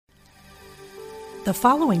The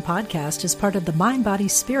following podcast is part of the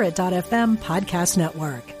MindBodySpirit.fm podcast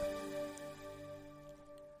network.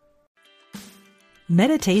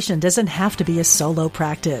 Meditation doesn't have to be a solo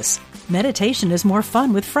practice. Meditation is more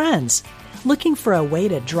fun with friends. Looking for a way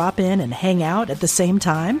to drop in and hang out at the same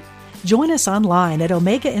time? Join us online at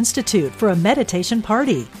Omega Institute for a meditation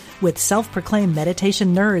party with self-proclaimed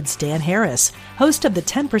meditation nerds Dan Harris, host of the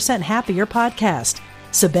 10% Happier podcast,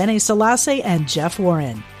 Sebene Selassie, and Jeff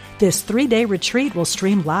Warren. This 3-day retreat will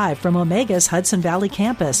stream live from Omega's Hudson Valley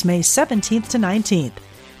campus May 17th to 19th.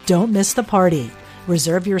 Don't miss the party.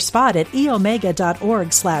 Reserve your spot at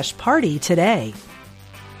eomega.org/party today.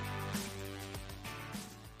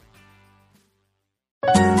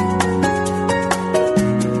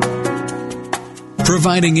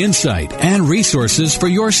 Providing insight and resources for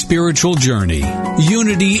your spiritual journey.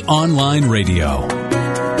 Unity Online Radio.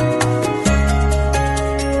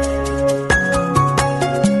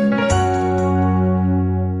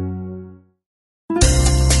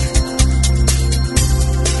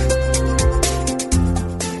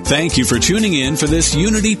 Thank you for tuning in for this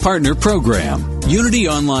Unity Partner Program. Unity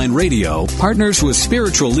Online Radio partners with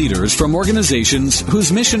spiritual leaders from organizations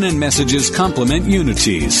whose mission and messages complement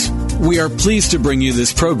Unity's. We are pleased to bring you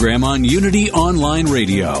this program on Unity Online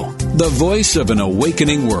Radio, the voice of an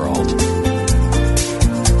awakening world.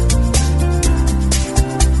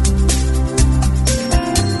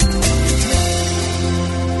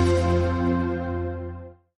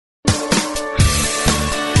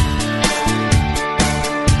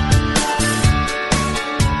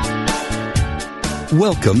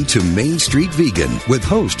 Welcome to Main Street Vegan with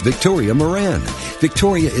host Victoria Moran.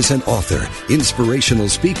 Victoria is an author, inspirational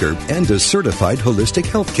speaker, and a certified holistic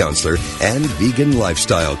health counselor and vegan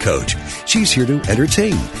lifestyle coach. She's here to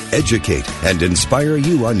entertain, educate, and inspire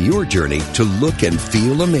you on your journey to look and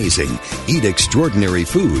feel amazing, eat extraordinary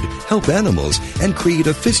food, help animals, and create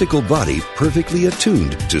a physical body perfectly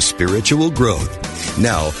attuned to spiritual growth.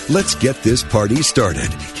 Now, let's get this party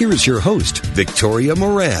started. Here is your host, Victoria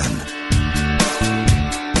Moran.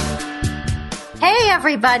 Hey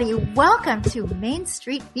everybody, welcome to Main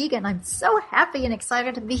Street Vegan. I'm so happy and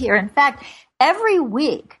excited to be here. In fact, every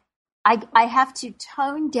week I have to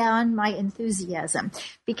tone down my enthusiasm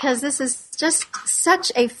because this is just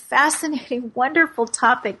such a fascinating, wonderful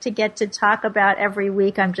topic to get to talk about every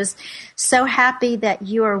week. I'm just so happy that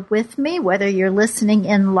you are with me, whether you're listening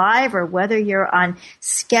in live or whether you're on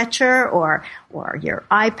Sketcher or your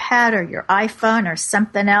iPad or your iPhone or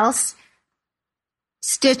something else.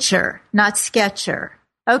 Stitcher, not Sketcher.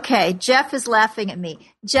 Okay, Jeff is laughing at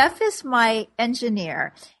me. Jeff is my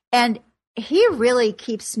engineer, and he really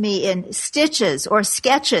keeps me in stitches or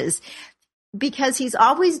sketches because he's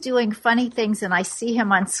always doing funny things, and I see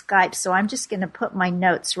him on Skype, so I'm just going to put my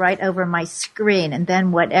notes right over my screen, and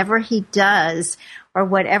then whatever he does or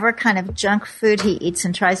whatever kind of junk food he eats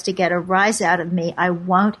and tries to get a rise out of me, I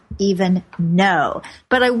won't even know.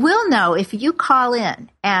 But I will know if you call in,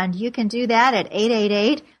 and you can do that at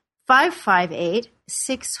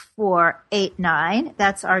 888-558-6489.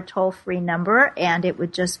 That's our toll-free number, and it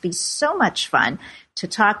would just be so much fun to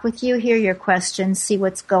talk with you, hear your questions, see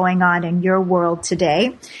what's going on in your world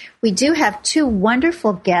today. We do have two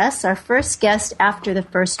wonderful guests. Our first guest after the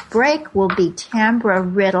first break will be Tambra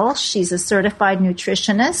Riddle. She's a certified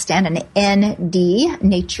nutritionist and an ND,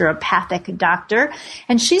 naturopathic doctor,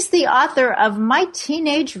 and she's the author of My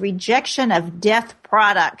Teenage Rejection of Death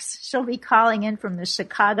Products. She'll be calling in from the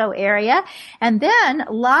Chicago area. And then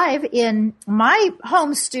live in my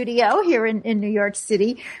home studio here in New York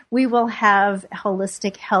City, we will have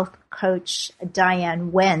holistic health coach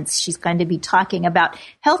Diane Wentz. She's going to be talking about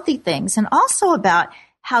healthy things and also about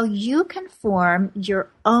how you can form your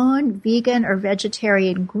own vegan or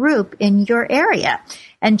vegetarian group in your area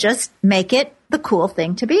and just make it the cool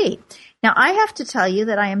thing to be. Now, I have to tell you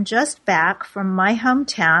that I am just back from my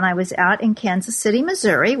hometown. I was out in Kansas City,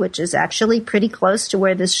 Missouri, which is actually pretty close to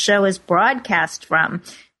where this show is broadcast from.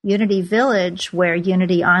 Unity Village, where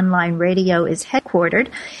Unity Online Radio is headquartered,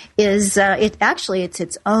 is it's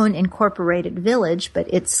its own incorporated village,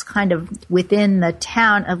 but it's kind of within the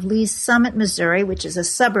town of Lee's Summit, Missouri, which is a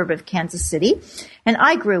suburb of Kansas City. And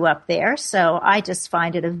I grew up there, so I just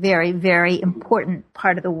find it a very, very important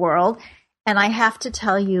part of the world. And I have to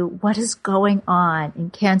tell you, what is going on in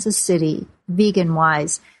Kansas City,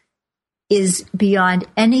 vegan-wise, is beyond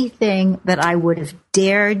anything that I would have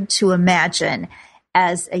dared to imagine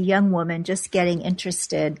as a young woman just getting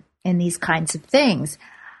interested in these kinds of things.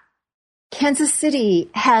 Kansas City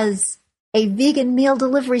has a vegan meal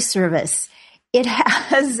delivery service. It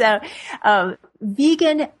has a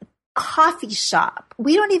vegan coffee shop.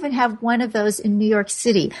 We don't even have one of those in New York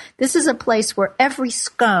City. This is a place where every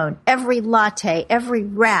scone, every latte, every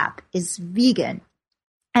wrap is vegan.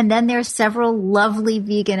 And then there are several lovely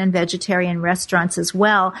vegan and vegetarian restaurants as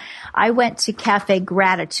well. I went to Cafe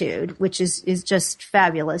Gratitude, which is just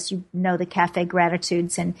fabulous. You know the Cafe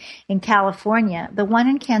Gratitudes in California. The one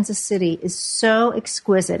in Kansas City is so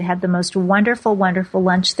exquisite. Had the most wonderful, wonderful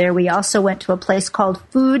lunch there. We also went to a place called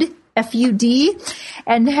Food, F-U-D,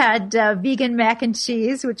 and had vegan mac and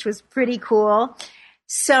cheese, which was pretty cool.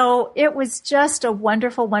 So it was just a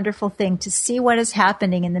wonderful, wonderful thing to see what is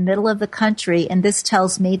happening in the middle of the country. And this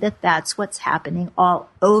tells me that that's what's happening all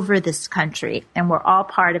over this country. And we're all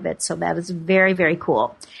part of it. So that is very, very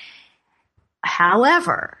cool.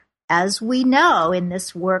 However, as we know in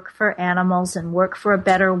this work for animals and work for a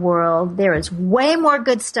better world, there is way more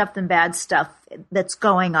good stuff than bad stuff that's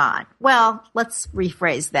going on. Well, let's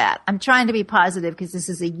rephrase that. I'm trying to be positive because this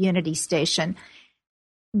is a Unity station.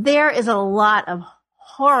 There is a lot of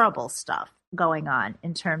horrible stuff going on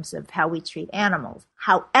in terms of how we treat animals.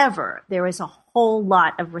 However, there is a whole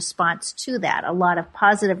lot of response to that, a lot of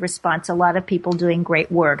positive response, a lot of people doing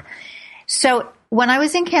great work. So when I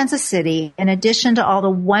was in Kansas City, in addition to all the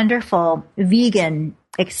wonderful vegan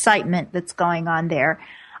excitement that's going on there,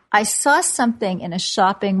 I saw something in a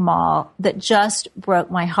shopping mall that just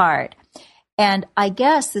broke my heart. And I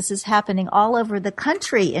guess this is happening all over the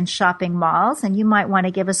country in shopping malls. And you might want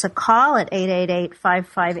to give us a call at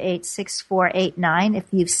 888-558-6489 if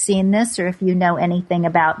you've seen this or if you know anything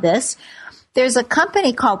about this. There's a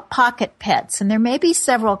company called Pocket Pets, and there may be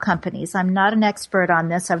several companies. I'm not an expert on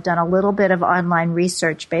this. I've done a little bit of online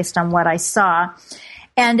research based on what I saw.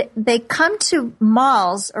 And they come to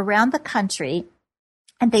malls around the country,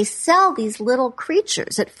 and they sell these little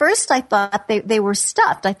creatures. At first, I thought they were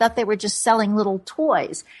stuffed. I thought they were just selling little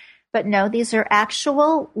toys. But no, these are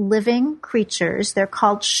actual living creatures. They're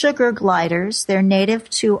called sugar gliders. They're native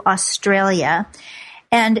to Australia.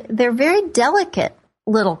 And they're very delicate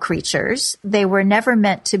little creatures. They were never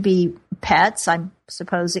meant to be pets. I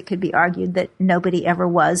suppose it could be argued that nobody ever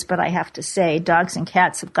was. But I have to say, dogs and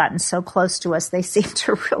cats have gotten so close to us, they seem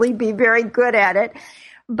to really be very good at it.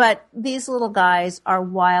 But these little guys are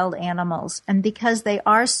wild animals. And because they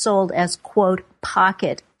are sold as, quote,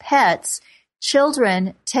 pocket pets,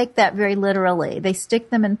 children take that very literally. They stick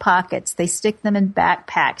them in pockets. They stick them in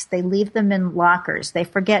backpacks. They leave them in lockers. They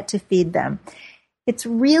forget to feed them. It's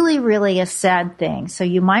really, really a sad thing. So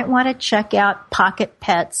you might want to check out Pocket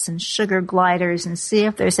Pets and Sugar Gliders and see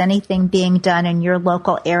if there's anything being done in your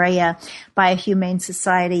local area by a humane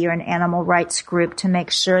society or an animal rights group to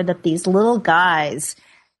make sure that these little guys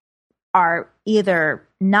are either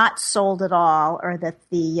not sold at all or that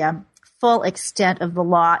the full extent of the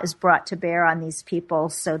law is brought to bear on these people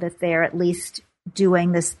so that they're at least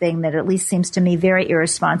doing this thing that at least seems to me very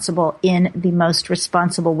irresponsible in the most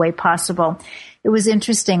responsible way possible. It was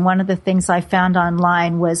interesting. One of the things I found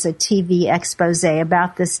online was a TV expose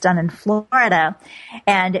about this done in Florida.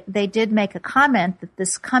 And they did make a comment that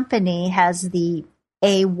this company has the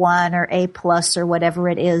A1 or A plus or whatever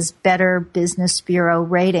it is, Better Business Bureau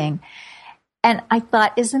rating. And I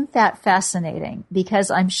thought, isn't that fascinating? Because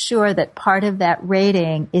I'm sure that part of that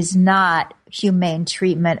rating is not humane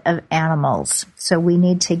treatment of animals. So we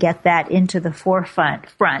need to get that into the forefront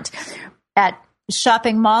at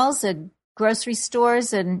shopping malls and grocery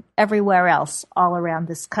stores and everywhere else all around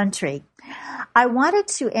this country. I wanted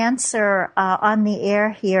to answer on the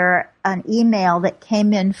air here an email that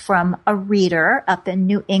came in from a reader up in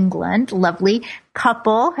New England. Lovely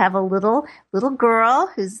couple, have a little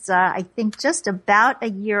girl who's I think just about a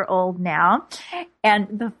year old now. And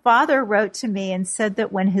the father wrote to me and said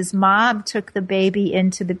that when his mom took the baby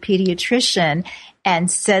into the pediatrician and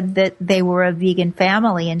said that they were a vegan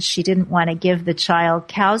family and she didn't want to give the child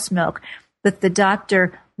cow's milk, that the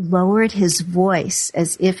doctor lowered his voice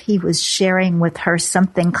as if he was sharing with her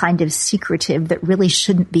something kind of secretive that really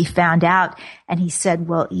shouldn't be found out. And he said,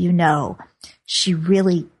 well, you know, she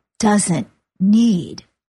really doesn't need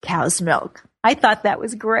cow's milk. I thought that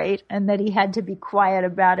was great and that he had to be quiet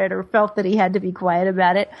about it or felt that he had to be quiet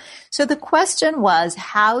about it. So the question was,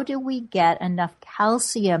 how do we get enough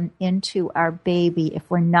calcium into our baby if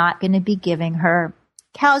we're not going to be giving her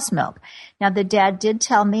cow's milk? Now, the dad did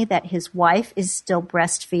tell me that his wife is still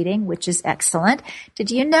breastfeeding, which is excellent.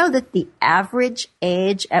 Did you know that the average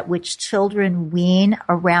age at which children wean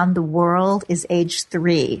around the world is age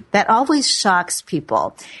 3? That always shocks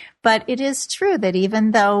people. But it is true that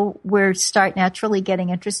even though we start naturally getting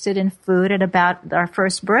interested in food at about our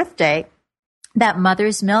first birthday, that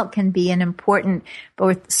mother's milk can be an important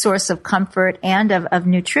both source of comfort and of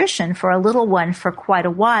nutrition for a little one for quite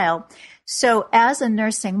a while. So as a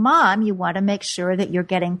nursing mom, you want to make sure that you're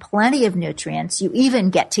getting plenty of nutrients. You even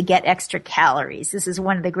get to get extra calories. This is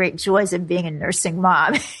one of the great joys of being a nursing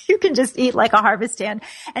mom. You can just eat like a harvest hand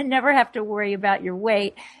and never have to worry about your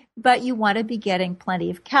weight. But you want to be getting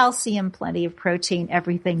plenty of calcium, plenty of protein,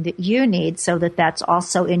 everything that you need so that that's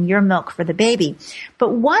also in your milk for the baby.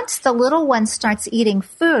 But once the little one starts eating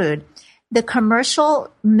food, the commercial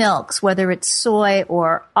milks, whether it's soy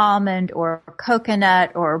or almond or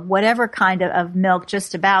coconut or whatever kind of milk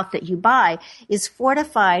just about that you buy, is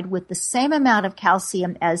fortified with the same amount of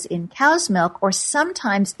calcium as in cow's milk, or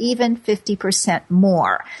sometimes even 50%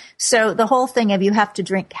 more. So the whole thing of you have to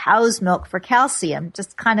drink cow's milk for calcium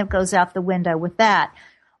just kind of goes out the window with that.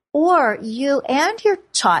 Or you and your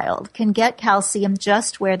child can get calcium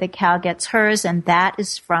just where the cow gets hers, and that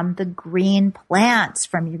is from the green plants,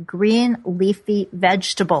 from your green leafy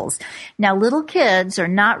vegetables. Now, little kids are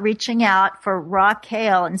not reaching out for raw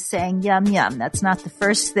kale and saying, yum, yum. That's not the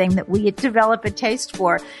first thing that we develop a taste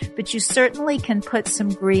for, but you certainly can put some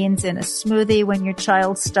greens in a smoothie when your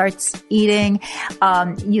child starts eating.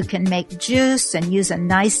 You can make juice and use a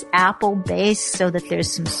nice apple base so that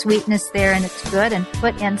there's some sweetness there and it's good, and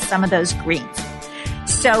put in some of those greens.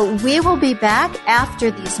 So we will be back after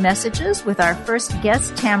these messages with our first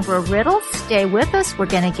guest, Tambra Riddle. Stay with us. We're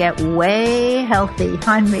going to get way healthy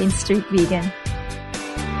on Main Street Vegan.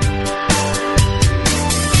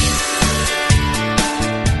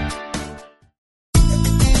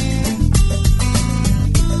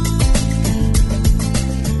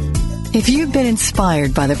 If you've been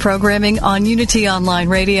inspired by the programming on Unity Online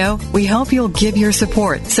Radio, we hope you'll give your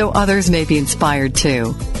support so others may be inspired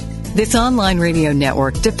too. This online radio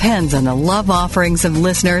network depends on the love offerings of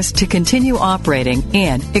listeners to continue operating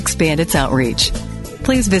and expand its outreach.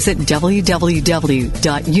 Please visit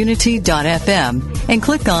www.unity.fm and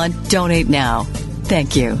click on Donate Now.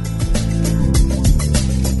 Thank you.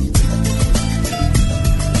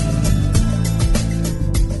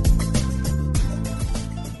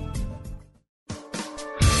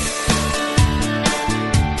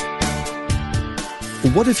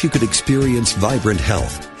 What if you could experience vibrant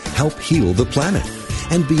health, help heal the planet,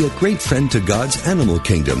 and be a great friend to God's animal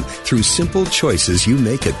kingdom through simple choices you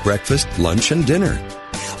make at breakfast, lunch, and dinner?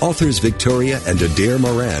 Authors Victoria and Adair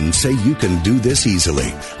Moran say you can do this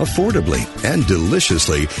easily, affordably, and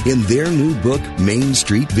deliciously in their new book, Main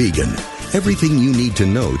Street Vegan. Everything you need to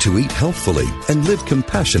know to eat healthfully and live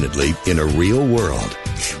compassionately in a real world.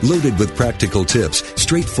 Loaded with practical tips,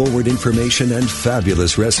 straightforward information, and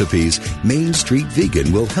fabulous recipes, Main Street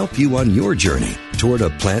Vegan will help you on your journey toward a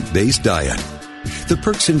plant-based diet. The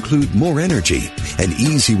perks include more energy, an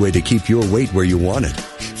easy way to keep your weight where you want it,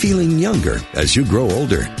 feeling younger as you grow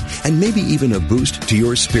older, and maybe even a boost to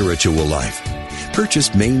your spiritual life.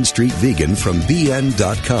 Purchase Main Street Vegan from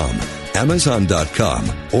BN.com, Amazon.com,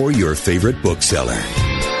 or your favorite bookseller.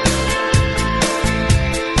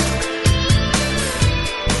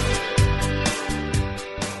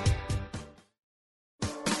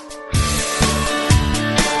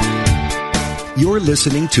 You're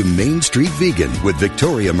listening to Main Street Vegan with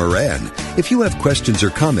Victoria Moran. If you have questions or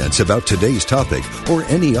comments about today's topic or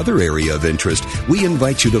any other area of interest, we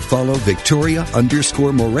invite you to follow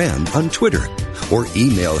Victoria_Moran on Twitter or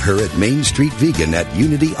email her at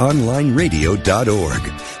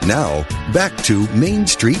mainstreetveganatunitynlineradio.org. Now, back to Main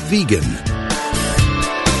Street Vegan.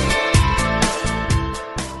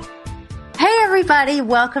 Everybody,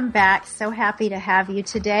 welcome back. So happy to have you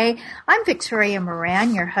today. I'm Victoria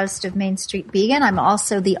Moran, your host of Main Street Vegan. I'm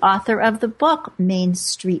also the author of the book, Main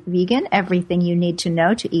Street Vegan, Everything You Need to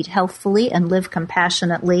Know to Eat Healthfully and Live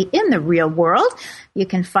Compassionately in the Real World. You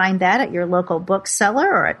can find that at your local bookseller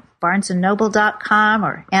or at BarnesandNoble.com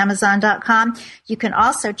or Amazon.com. You can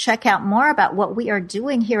also check out more about what we are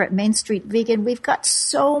doing here at Main Street Vegan. We've got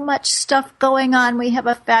so much stuff going on. We have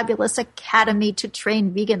a fabulous academy to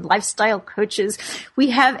train vegan lifestyle coaches.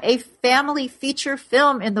 We have a family feature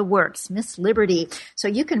film in the works, Miss Liberty. So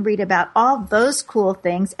you can read about all those cool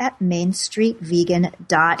things at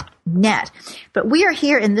mainstreetvegan.net. But we are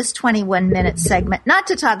here in this 21-minute segment not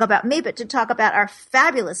to talk about me, but to talk about our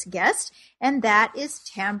fabulous guest, and that is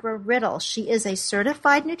Tambra Riddle. She is a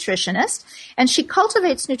certified nutritionist, and she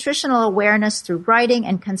cultivates nutritional awareness through writing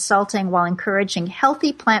and consulting while encouraging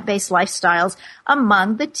healthy plant-based lifestyles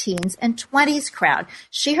among the teens and 20s crowd.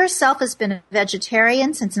 She herself has been a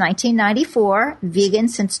vegetarian since 1994, vegan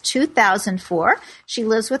since 2004. She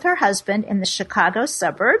lives with her husband in the Chicago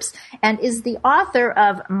suburbs and is the author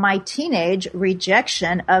of My my teenage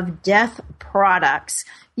rejection of death products.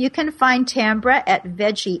 You can find Tambra at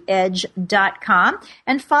veggieedge.com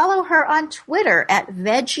and follow her on Twitter at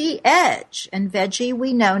veggieedge. And veggie,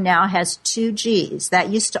 we know now, has 2 G's. That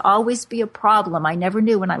used to always be a problem. I never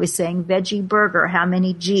knew when I was saying veggie burger how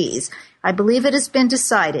many G's. I believe it has been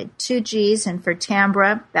decided, 2 G's, and for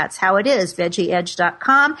Tambra, that's how it is,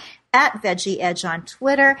 veggieedge.com, at veggieedge on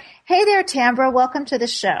Twitter. Hey there, Tambra. Welcome to the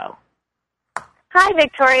show. Hi,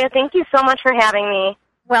 Victoria. Thank you so much for having me.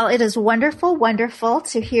 Well, it is wonderful, wonderful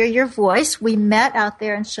to hear your voice. We met out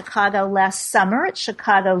there in Chicago last summer at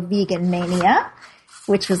Chicago Vegan Mania,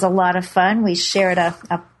 which was a lot of fun. We shared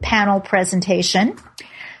a panel presentation.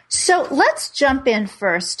 So let's jump in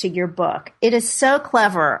first to your book. It is so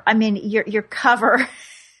clever. I mean, your cover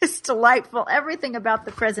is delightful. Everything about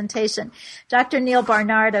the presentation. Dr. Neil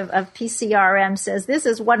Barnard of PCRM says this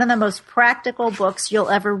is one of the most practical books you'll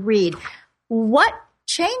ever read. What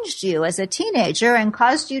changed you as a teenager and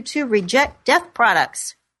caused you to reject death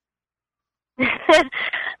products?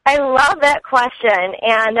 I love that question,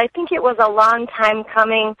 and I think it was a long time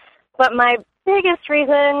coming, but my biggest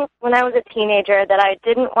reason when I was a teenager that I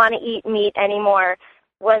didn't want to eat meat anymore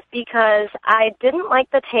was because I didn't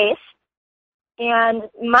like the taste, and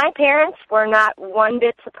my parents were not one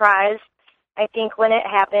bit surprised. I think when it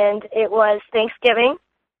happened, it was Thanksgiving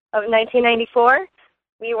of 1994.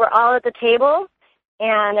 We were all at the table,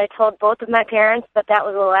 and I told both of my parents that that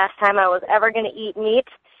was the last time I was ever going to eat meat,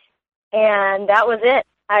 and that was it.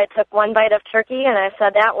 I took one bite of turkey, and I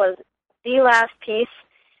said that was the last piece,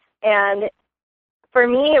 and for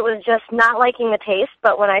me it was just not liking the taste,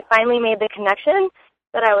 but when I finally made the connection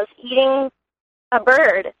that I was eating a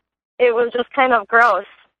bird, it was just kind of gross,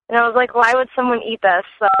 and I was like, why would someone eat this?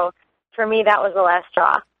 So for me, that was the last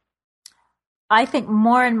straw. I think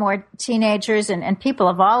more and more teenagers and people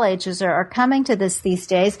of all ages are coming to this these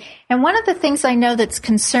days. And one of the things I know that's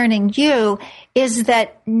concerning you is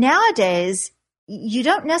that nowadays you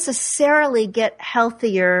don't necessarily get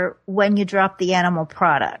healthier when you drop the animal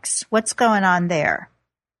products. What's going on there?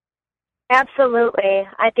 Absolutely.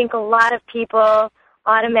 I think a lot of people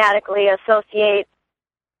automatically associate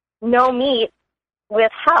no meat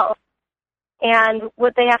with health. And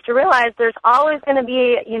what they have to realize, there's always going to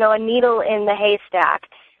be, a needle in the haystack.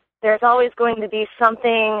 There's always going to be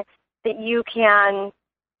something that you can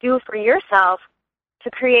do for yourself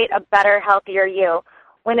to create a better, healthier you.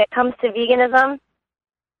 When it comes to veganism,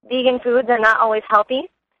 vegan foods are not always healthy,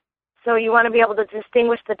 so you want to be able to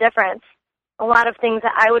distinguish the difference. A lot of things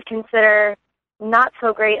that I would consider not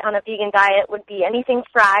so great on a vegan diet would be anything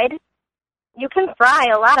fried. You can fry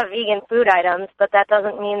a lot of vegan food items, but that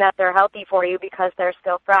doesn't mean that they're healthy for you because they're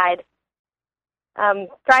still fried.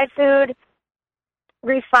 Fried food,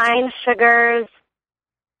 refined sugars,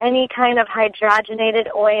 any kind of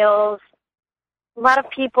hydrogenated oils. A lot of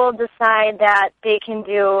people decide that they can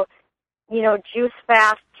do, juice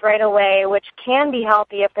fasts right away, which can be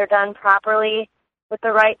healthy if they're done properly with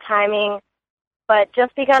the right timing. But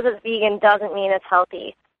just because it's vegan doesn't mean it's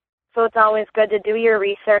healthy. So it's always good to do your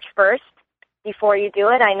research first before you do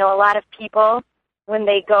it. I know a lot of people, when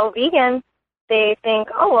they go vegan, they think,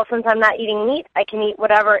 oh, well, since I'm not eating meat, I can eat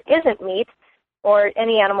whatever isn't meat, or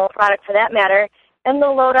any animal product for that matter, and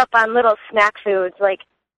they'll load up on little snack foods like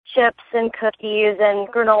chips and cookies and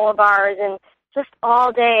granola bars and just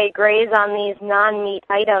all day graze on these non-meat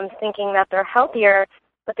items thinking that they're healthier,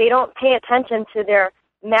 but they don't pay attention to their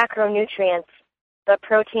macronutrients, the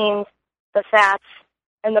proteins, the fats,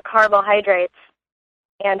 and the carbohydrates,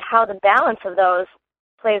 and how the balance of those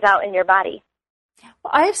plays out in your body.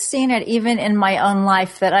 Well, I've seen it even in my own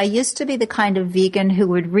life that I used to be the kind of vegan who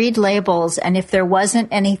would read labels, and if there wasn't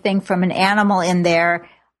anything from an animal in there,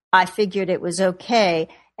 I figured it was okay.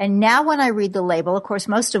 And now when I read the label, of course,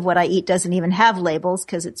 most of what I eat doesn't even have labels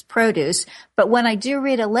because it's produce, but when I do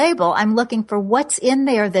read a label, I'm looking for what's in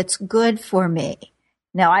there that's good for me.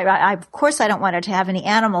 Now, I of course, I don't want it to have any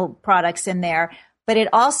animal products in there, but it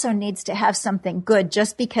also needs to have something good.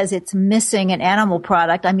 Just because it's missing an animal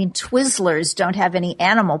product, I mean, Twizzlers don't have any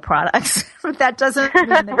animal products. That doesn't mean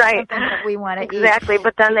that right. Something that we want to eat. Exactly,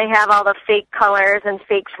 but then they have all the fake colors and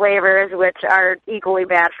fake flavors, which are equally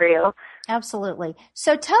bad for you. Absolutely.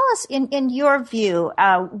 So tell us, in your view,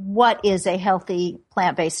 what is a healthy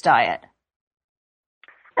plant-based diet?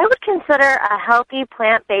 I would consider a healthy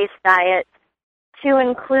plant-based diet to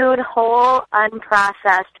include whole,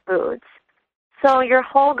 unprocessed foods. So your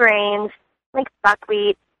whole grains, like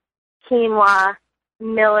buckwheat, quinoa,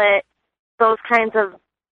 millet, those kinds of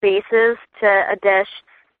bases to a dish,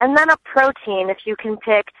 and then a protein if you can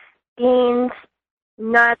pick beans,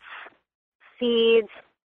 nuts, seeds,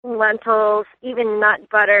 lentils, even nut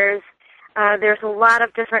butters. There's a lot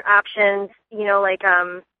of different options, like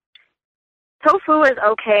tofu is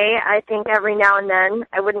okay, I think, every now and then.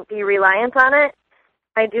 I wouldn't be reliant on it.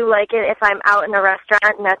 I do like it if I'm out in a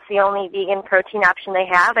restaurant and that's the only vegan protein option they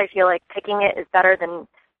have. I feel like picking it is better than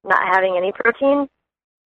not having any protein.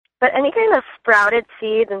 But any kind of sprouted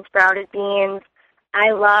seeds and sprouted beans,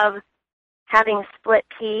 I love having split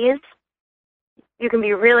peas. You can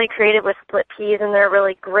be really creative with split peas, and they're a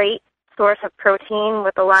really great source of protein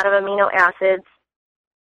with a lot of amino acids.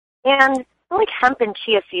 And I like hemp and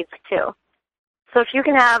chia seeds, too. So if you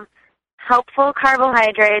can have helpful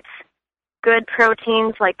carbohydrates, good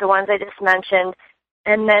proteins like the ones I just mentioned,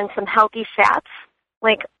 and then some healthy fats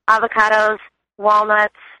like avocados,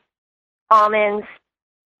 walnuts, almonds,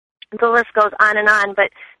 the list goes on and on.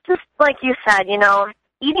 But just like you said,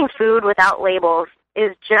 eating food without labels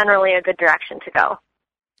is generally a good direction to go.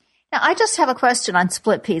 Now, I just have a question on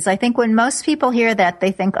split peas. I think when most people hear that,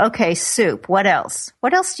 they think, okay, soup. What else?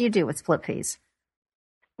 What else do you do with split peas?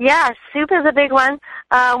 Yeah, soup is a big one.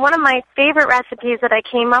 One of my favorite recipes that I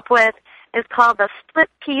came up with is called the split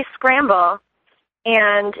pea scramble.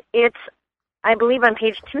 And it's, I believe, on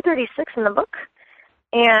page 236 in the book.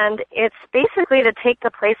 And it's basically to take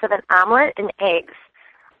the place of an omelet and eggs.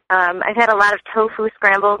 I've had a lot of tofu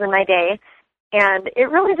scrambles in my day, and it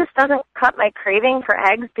really just doesn't cut my craving for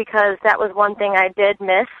eggs because that was one thing I did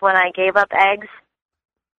miss when I gave up eggs.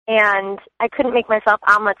 And I couldn't make myself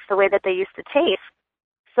omelets the way that they used to taste.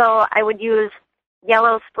 So I would use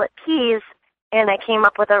yellow split peas, and I came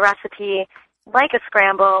up with a recipe like a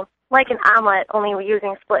scramble, like an omelet, only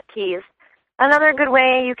using split peas. Another good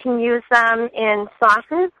way, you can use them in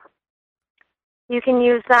sauces. You can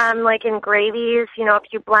use them like in gravies, if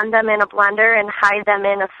you blend them in a blender and hide them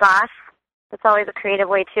in a sauce. That's always a creative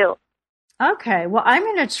way, too. Okay, well, I'm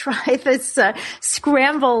going to try this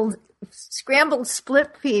scrambled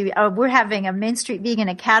split pea. We're having a Main Street Vegan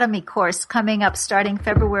Academy course coming up starting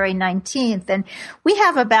February 19th, and we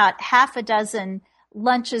have about half a dozen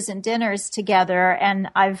lunches and dinners together, and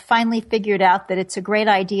I've finally figured out that it's a great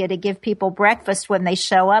idea to give people breakfast when they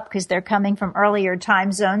show up because they're coming from earlier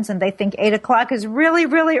time zones and they think 8 o'clock is really,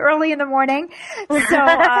 really early in the morning.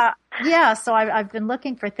 So, so I've been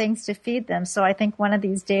looking for things to feed them. So I think one of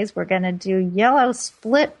these days we're going to do yellow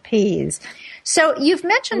split peas. So you've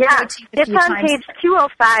mentioned protein a few times. It's on page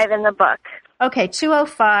 205 in the book. Okay,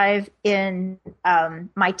 205 in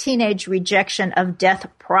My Teenage Rejection of Death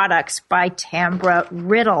Products by Tambra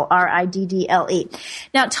Riddle, Riddle.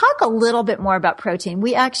 Now, talk a little bit more about protein.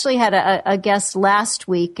 We actually had a guest last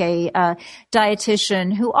week, a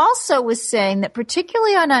dietitian, who also was saying that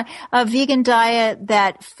particularly on a vegan diet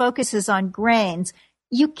that focuses on grains,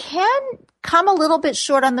 you can come a little bit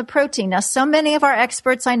short on the protein. Now, so many of our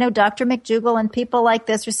experts, I know Dr. McDougall and people like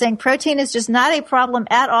this, are saying protein is just not a problem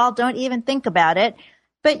at all. Don't even think about it.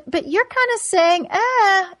 But you're kind of saying,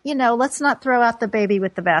 let's not throw out the baby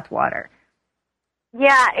with the bathwater.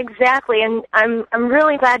 Yeah, exactly. And I'm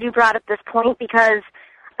really glad you brought up this point because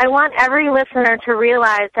I want every listener to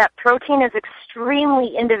realize that protein is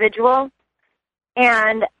extremely individual,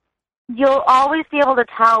 and you'll always be able to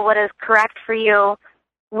tell what is correct for you.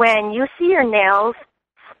 When you see your nails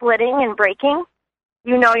splitting and breaking,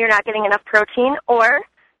 you know you're not getting enough protein. Or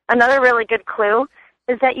another really good clue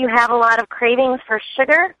is that you have a lot of cravings for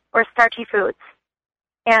sugar or starchy foods.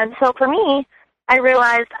 And so for me, I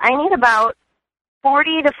realized I need about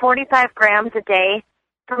 40 to 45 grams a day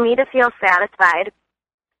for me to feel satisfied.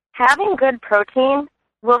 Having good protein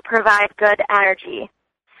will provide good energy,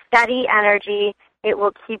 steady energy. It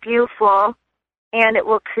will keep you full. And it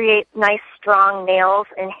will create nice, strong nails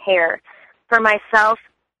and hair. For myself,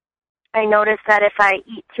 I noticed that if I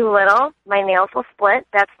eat too little, my nails will split.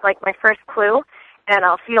 That's like my first clue. And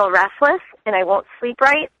I'll feel restless, and I won't sleep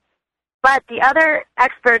right. But the other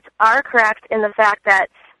experts are correct in the fact that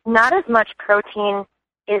not as much protein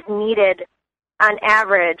is needed on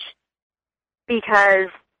average because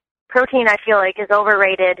protein, I feel like, is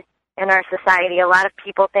overrated in our society. A lot of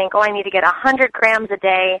people think, I need to get 100 grams a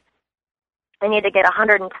day. I need to get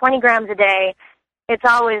 120 grams a day. It's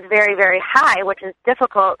always very, very high, which is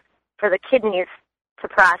difficult for the kidneys to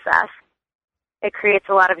process. It creates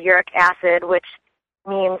a lot of uric acid, which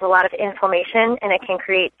means a lot of inflammation, and it can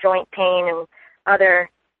create joint pain and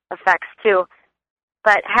other effects too.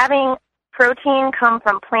 But having protein come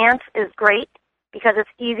from plants is great because it's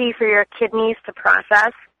easy for your kidneys to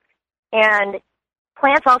process. And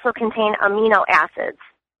plants also contain amino acids.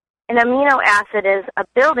 An amino acid is a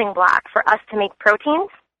building block for us to make proteins.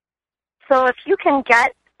 So if you can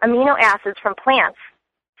get amino acids from plants,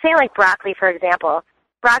 say like broccoli, for example,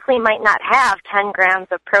 broccoli might not have 10 grams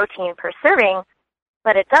of protein per serving,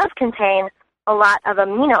 but it does contain a lot of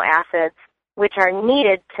amino acids, which are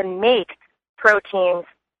needed to make proteins,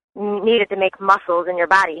 needed to make muscles in your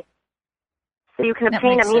body. So you can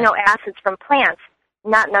obtain amino acids from plants,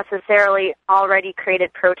 not necessarily already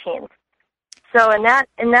created proteins. So in that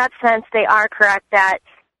sense, they are correct that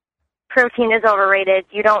protein is overrated.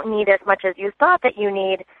 You don't need as much as you thought that you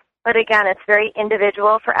need. But again, it's very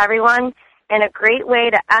individual for everyone. And a great way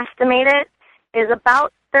to estimate it is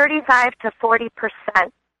about 35 to 40%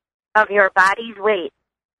 of your body's weight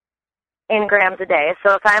in grams a day.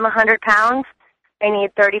 So if I'm 100 pounds, I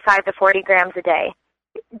need 35 to 40 grams a day.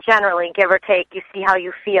 Generally, give or take, you see how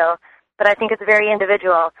you feel. But I think it's very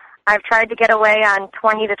individual. I've tried to get away on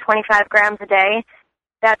 20 to 25 grams a day.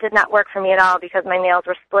 That did not work for me at all because my nails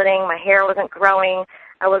were splitting, my hair wasn't growing,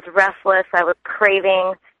 I was restless, I was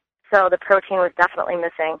craving, so the protein was definitely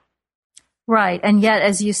missing. Right, and yet,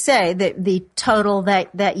 as you say, the total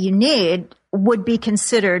that you need would be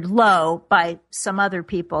considered low by some other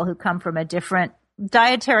people who come from a different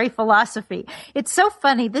dietary philosophy. It's so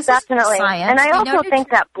funny. This definitely. Is science. And I also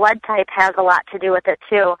think that blood type has a lot to do with it,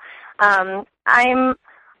 too. I'm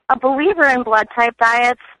a believer in blood type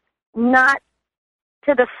diets, not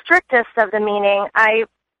to the strictest of the meaning. I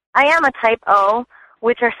am a type O,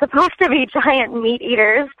 which are supposed to be giant meat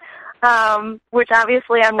eaters, which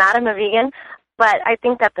obviously I'm not. I'm a vegan. But I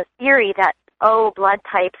think that the theory that O blood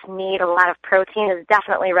types need a lot of protein is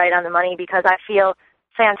definitely right on the money because I feel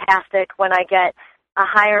fantastic when I get a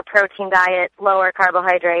higher protein diet, lower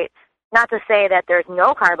carbohydrate. Not to say that there's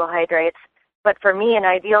no carbohydrates, but for me, an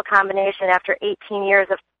ideal combination after 18 years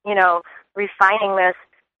of, refining this,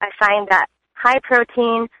 I find that high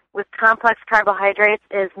protein with complex carbohydrates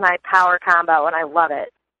is my power combo, and I love it.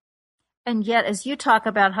 And yet, as you talk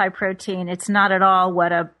about high protein, it's not at all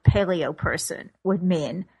what a paleo person would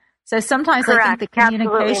mean. So sometimes Correct. I think the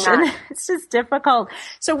communication is just difficult.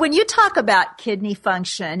 So when you talk about kidney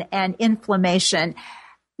function and inflammation,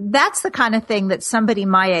 that's the kind of thing that somebody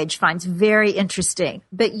my age finds very interesting.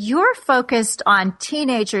 But you're focused on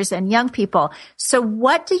teenagers and young people. So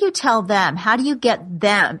what do you tell them? How do you get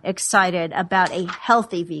them excited about a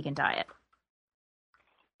healthy vegan diet?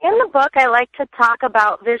 In the book, I like to talk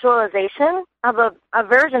about visualization of a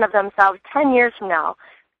version of themselves 10 years from now.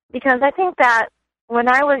 Because I think that when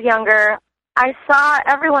I was younger, I saw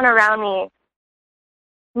everyone around me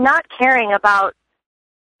not caring about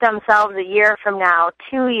themselves a year from now,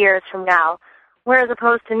 2 years from now, whereas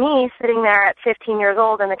opposed to me sitting there at 15 years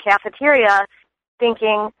old in the cafeteria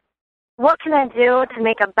thinking, what can I do to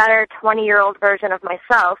make a better 20-year-old version of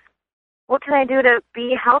myself? What can I do to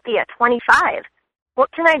be healthy at 25?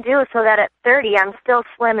 What can I do so that at 30 I'm still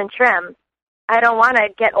slim and trim? I don't want to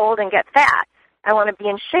get old and get fat. I want to be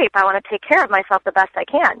in shape. I want to take care of myself the best I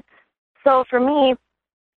can. So for me,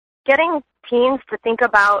 getting teens to think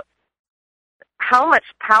about how much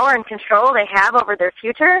power and control they have over their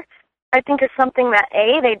future, I think is something that,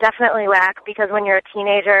 A, they definitely lack because when you're a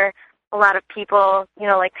teenager, a lot of people,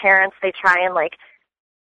 like parents, they try and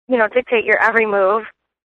dictate your every move.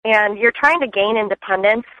 And you're trying to gain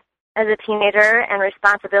independence as a teenager and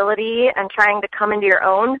responsibility and trying to come into your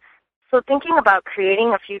own. So thinking about creating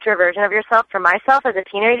a future version of yourself for myself as a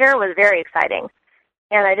teenager was very exciting.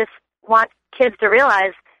 And I just want kids to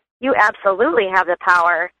realize you absolutely have the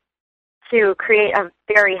power to create a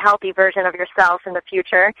very healthy version of yourself in the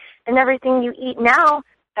future. And everything you eat now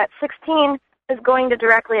at 16 is going to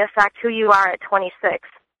directly affect who you are at 26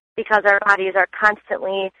 because our bodies are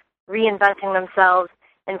constantly reinventing themselves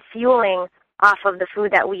and fueling off of the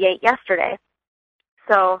food that we ate yesterday.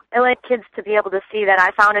 So I like kids to be able to see that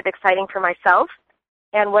I found it exciting for myself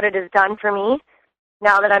and what it has done for me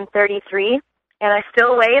now that I'm 33 and I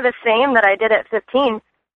still weigh the same that I did at 15.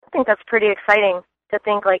 I think that's pretty exciting to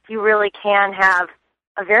think like you really can have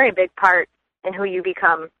a very big part in who you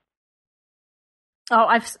become. Oh,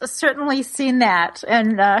 I've certainly seen that.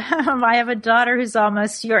 And I have a daughter who's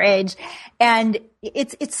almost your age. And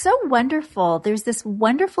it's so wonderful. There's this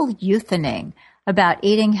wonderful youthening about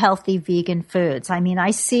eating healthy vegan foods. I mean,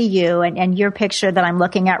 I see you and your picture that I'm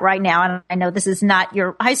looking at right now. And I know this is not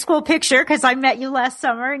your high school picture because I met you last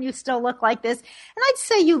summer and you still look like this. And I'd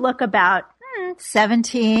say you look about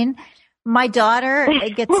 17. My daughter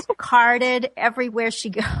gets carded everywhere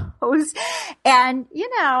she goes. And,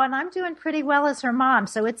 and I'm doing pretty well as her mom.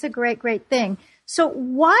 So it's a great, great thing. So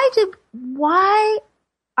why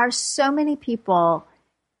are so many people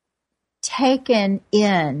taken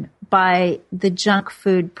in by the junk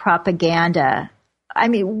food propaganda? I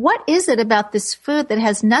mean, what is it about this food that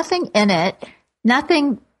has nothing in it,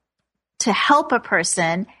 nothing to help a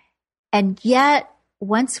person, and yet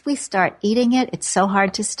once we start eating it, it's so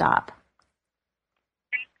hard to stop.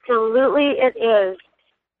 Absolutely, it is.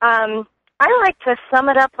 I like to sum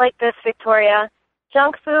it up like this, Victoria.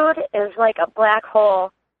 Junk food is like a black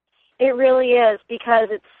hole. It really is, because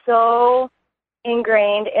it's so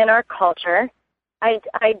ingrained in our culture. I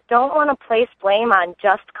don't want to place blame on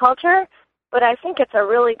just culture, but I think it's a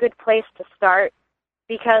really good place to start,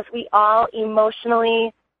 because we all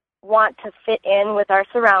emotionally want to fit in with our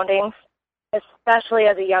surroundings, especially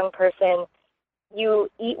as a young person. You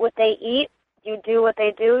eat what they eat, you do what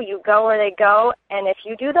they do, you go where they go, and if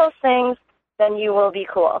you do those things, then you will be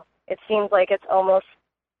cool. It seems like it's almost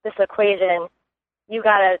this equation. You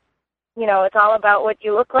gotta, it's all about what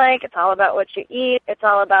you look like, it's all about what you eat, it's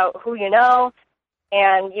all about who you know,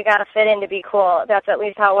 and you gotta fit in to be cool. That's at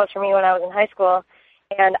least how it was for me when I was in high school.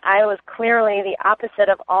 And I was clearly the opposite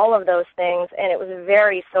of all of those things, and it was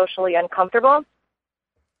very socially uncomfortable.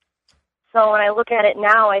 So when I look at it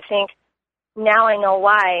now, I think, now I know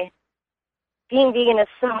why. Being vegan is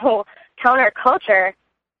so counterculture.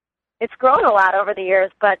 It's grown a lot over the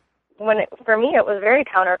years, but for me, it was very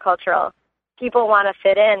countercultural. People want to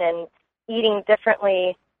fit in, and eating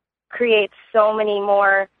differently creates so many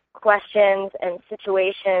more questions and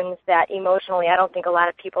situations that emotionally I don't think a lot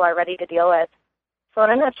of people are ready to deal with. So in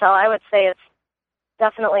a nutshell, I would say it's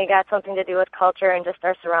definitely got something to do with culture and just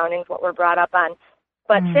our surroundings, what we're brought up on.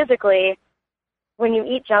 But physically, when you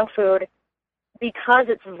eat junk food, because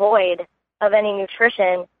it's void of any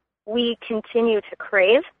nutrition, we continue to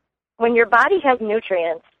crave. When your body has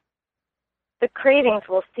nutrients, the cravings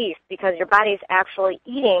will cease because your body's actually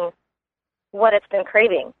eating what it's been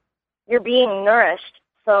craving. You're being nourished,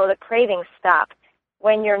 so the cravings stop.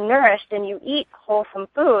 When you're nourished and you eat wholesome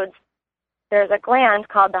foods, there's a gland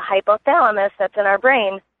called the hypothalamus that's in our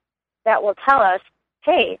brain that will tell us,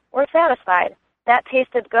 hey, we're satisfied. That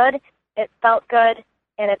tasted good, it felt good,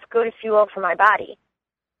 and it's good fuel for my body.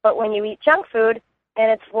 But when you eat junk food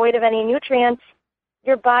and it's void of any nutrients,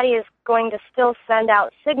 your body is going to still send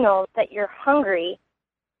out signals that you're hungry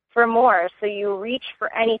for more, so you reach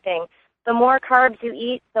for anything. The more carbs you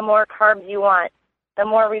eat, the more carbs you want. The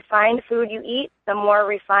more refined food you eat, the more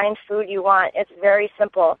refined food you want. It's very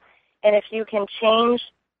simple. And if you can change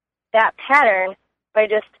that pattern by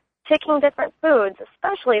just picking different foods,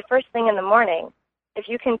 especially first thing in the morning, if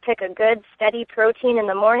you can pick a good, steady protein in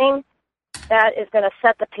the morning, that is going to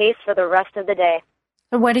set the pace for the rest of the day.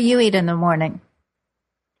 What do you eat in the morning?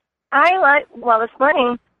 This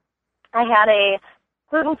morning I had a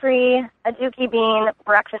gluten-free Azuki bean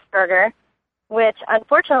breakfast burger, which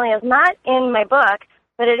unfortunately is not in my book,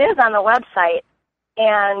 but it is on the website,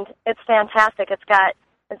 and it's fantastic. It's got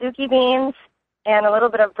Azuki beans and a little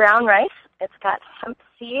bit of brown rice. It's got hemp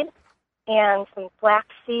seed and some flax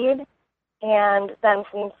seed and then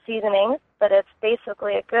some seasonings, but it's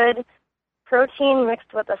basically a good protein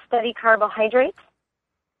mixed with a steady carbohydrate.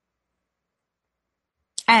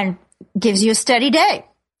 And gives you a steady day.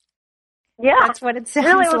 Yeah. That's what it sounds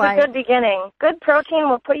really was like. A good beginning. Good protein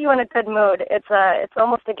will put you in a good mood. It's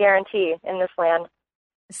almost a guarantee in this land.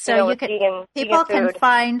 So people can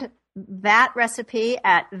find that recipe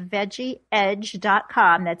at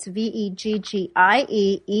veggieedge.com. That's VEGGIEEDGE.com.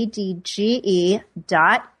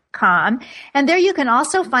 And there you can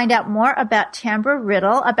also find out more about Tambra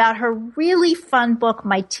Riddle, about her really fun book,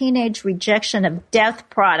 My Teenage Rejection of Death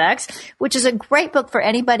Products, which is a great book for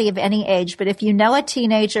anybody of any age. But if you know a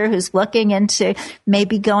teenager who's looking into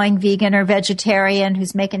maybe going vegan or vegetarian,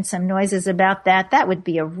 who's making some noises about that, that would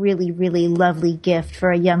be a really, really lovely gift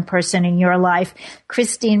for a young person in your life.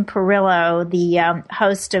 Christine Perillo, the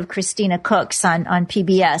host of Christina Cooks on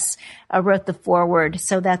PBS, wrote the foreword.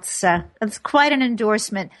 So that's quite an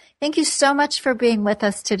endorsement. Thank you so much for being with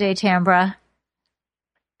us today, Tambra.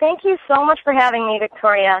 Thank you so much for having me,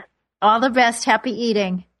 Victoria. All the best. Happy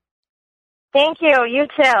eating. Thank you. You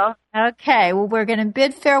too. Okay. Well, we're going to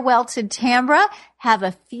bid farewell to Tambra, have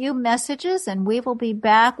a few messages, and we will be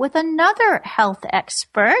back with another health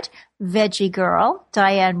expert, Veggie Girl,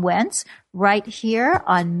 Diane Wentz, right here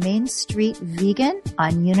on Main Street Vegan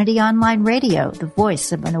on Unity Online Radio, the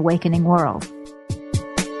voice of an awakening world.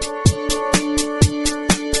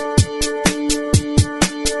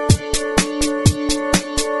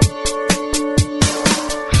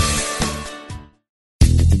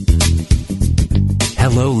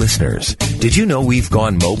 Hello, listeners. Did you know we've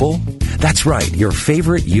gone mobile? That's right. Your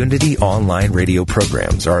favorite Unity Online radio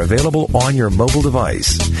programs are available on your mobile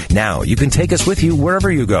device. Now you can take us with you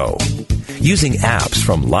wherever you go. Using apps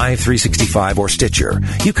from Live 365 or Stitcher,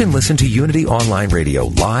 you can listen to Unity Online Radio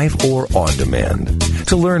live or on demand.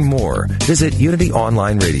 To learn more, visit Unity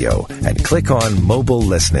Online Radio and click on Mobile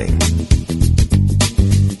Listening.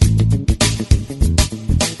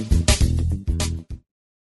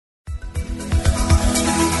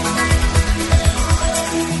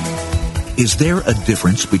 Is there a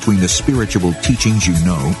difference between the spiritual teachings you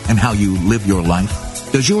know and how you live your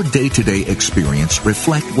life? Does your day-to-day experience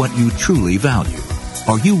reflect what you truly value?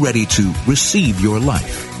 Are you ready to receive your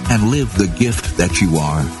life and live the gift that you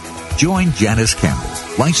are? Join Janice Campbell,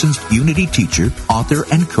 licensed Unity teacher, author,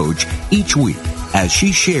 and coach each week as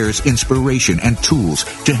she shares inspiration and tools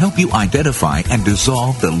to help you identify and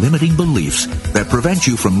dissolve the limiting beliefs that prevent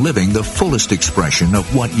you from living the fullest expression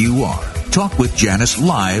of what you are. Talk with Janice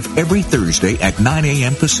live every Thursday at 9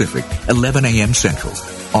 a.m. Pacific, 11 a.m. Central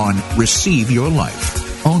on Receive Your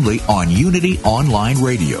Life, only on Unity Online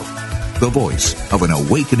Radio, the voice of an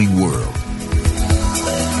awakening world.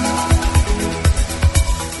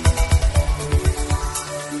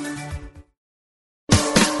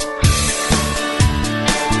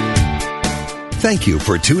 Thank you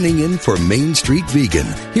for tuning in for Main Street Vegan.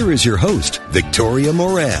 Here is your host, Victoria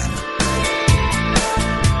Moran.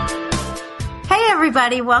 Hey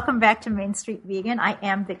everybody, welcome back to Main Street Vegan. I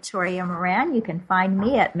am Victoria Moran. You can find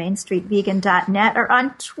me at mainstreetvegan.net or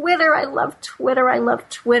on Twitter. I love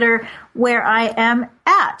Twitter, where I am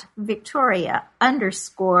at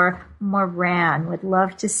Victoria_Moran. Would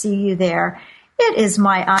love to see you there. It is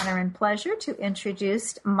my honor and pleasure to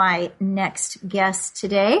introduce my next guest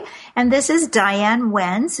today. And this is Diane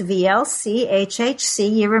Wenz, VLC,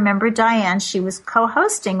 HHC. You remember Diane. She was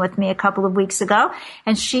co-hosting with me a couple of weeks ago.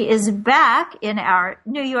 And she is back in our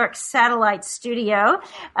New York satellite studio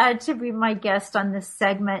to be my guest on this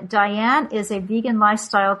segment. Diane is a vegan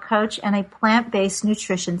lifestyle coach and a plant-based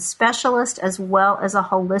nutrition specialist, as well as a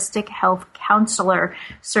holistic health counselor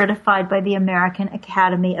certified by the American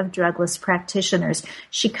Academy of Drugless Practitioners.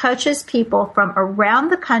 She coaches people from around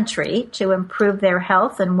the country to improve their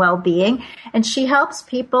health and well-being, and she helps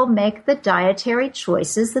people make the dietary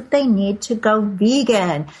choices that they need to go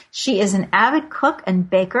vegan. She is an avid cook and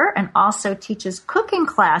baker and also teaches cooking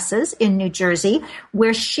classes in New Jersey,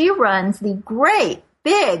 where she runs the great,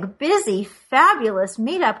 big, busy, fabulous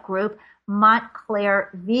meetup group, Montclair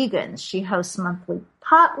Vegans. She hosts monthly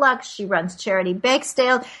potlucks. She runs charity bake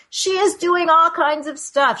sales. She is doing all kinds of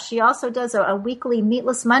stuff. She also does a weekly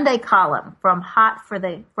Meatless Monday column from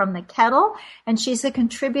the kettle. And she's a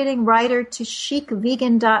contributing writer to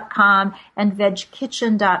chicvegan.com and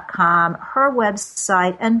vegkitchen.com. Her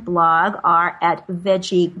website and blog are at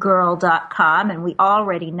veggiegirl.com. And we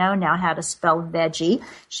already know now how to spell veggie.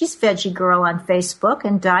 She's Veggie Girl on Facebook,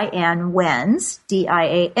 and Diane Wenz,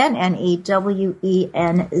 DianneWenz,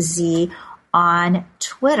 on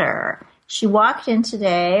Twitter. She walked in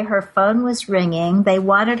today. Her phone was ringing. They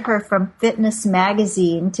wanted her from Fitness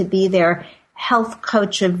Magazine to be their health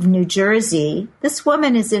coach of New Jersey. This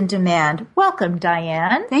woman is in demand. Welcome,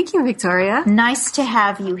 Diane. Thank you, Victoria. Nice to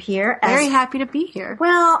have you here. Very happy to be here.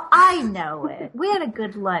 Well, I know it. We had a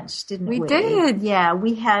good lunch, didn't we? We did. Yeah,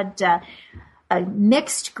 we had a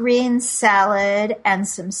mixed green salad and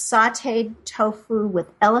some sautéed tofu with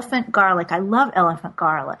elephant garlic. I love elephant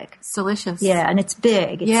garlic. It's delicious. Yeah, and it's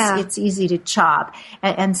big. It's easy to chop.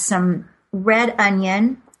 And some red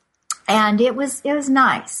onion. And it was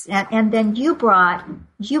nice. And then you brought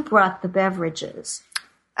the beverages.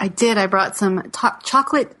 I did. I brought some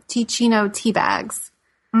chocolate Ticino tea bags.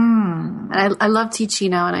 And I love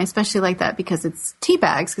Ticino, and I especially like that because it's tea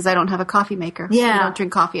bags, because I don't have a coffee maker. Yeah. I don't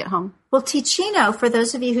drink coffee at home. Well, Ticino, for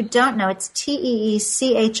those of you who don't know, it's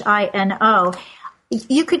Teechino.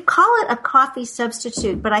 You could call it a coffee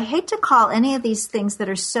substitute, but I hate to call any of these things that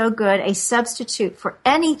are so good a substitute for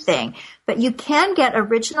anything. But you can get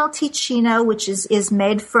original Ticino, which is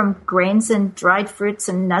made from grains and dried fruits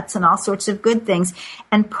and nuts and all sorts of good things,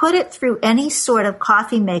 and put it through any sort of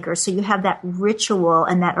coffee maker so you have that ritual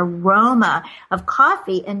and that aroma of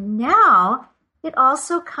coffee. And now it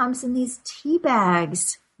also comes in these tea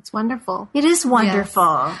bags. It's wonderful. It is wonderful.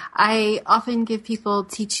 Yes. I often give people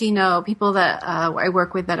Ticino, people that I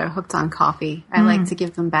work with that are hooked on coffee. I like to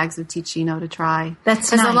give them bags of Ticino to try.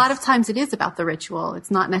 That's nice. Because a lot of times it is about the ritual. It's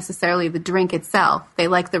not necessarily the drink itself. They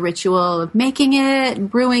like the ritual of making it and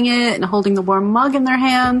brewing it and holding the warm mug in their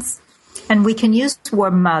hands. And we can use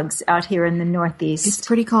warm mugs out here in the Northeast. It's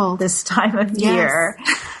pretty cold this time of year.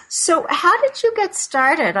 So how did you get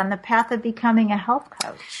started on the path of becoming a health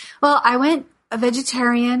coach? Well, I went a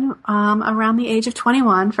vegetarian around the age of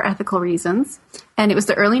 21 for ethical reasons. And it was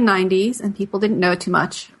the early 90s, and people didn't know too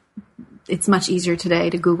much. It's much easier today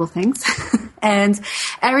to Google things. And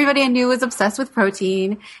everybody I knew was obsessed with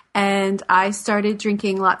protein. And I started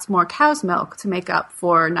drinking lots more cow's milk to make up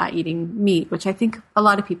for not eating meat, which I think a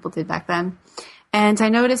lot of people did back then. And I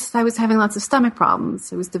noticed I was having lots of stomach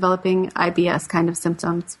problems. I was developing IBS kind of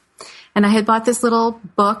symptoms. And I had bought this little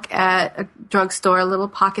book at a drugstore, a little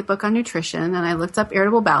pocket book on nutrition, and I looked up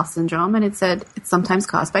irritable bowel syndrome, and it said it's sometimes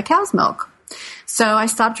caused by cow's milk. So I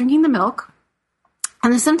stopped drinking the milk,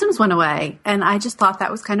 and the symptoms went away, and I just thought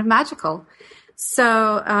that was kind of magical.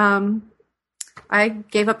 So I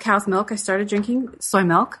gave up cow's milk. I started drinking soy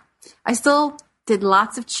milk. I still did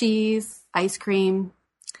lots of cheese, ice cream.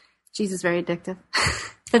 Cheese is very addictive.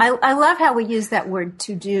 I love how we use that word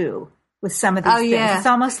to do with some of these things. Yeah. It's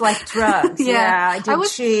almost like drugs. I did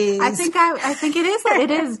cheese. I think it is.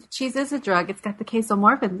 It is. Cheese is a drug. It's got the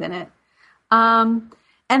casomorphins in it. And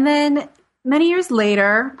then many years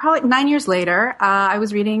later, probably 9 years later, I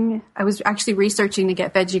was actually researching to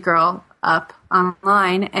get Veggie Girl up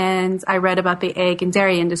online, and I read about the egg and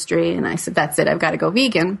dairy industry, and I said, that's it, I've got to go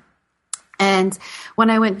vegan. And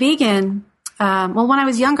when I went vegan, when I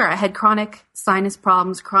was younger, I had chronic sinus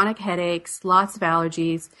problems, chronic headaches, lots of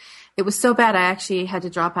allergies. It was so bad I actually had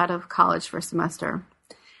to drop out of college for a semester.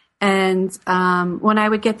 And when I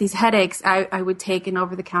would get these headaches, I would take an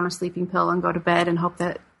over-the-counter sleeping pill and go to bed and hope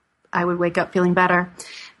that I would wake up feeling better.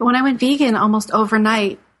 But when I went vegan, almost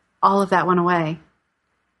overnight, all of that went away.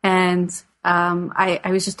 And I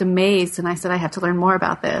was just amazed, and I said, I have to learn more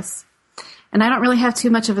about this. And I don't really have too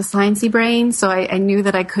much of a sciencey brain, so I knew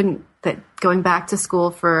that that going back to school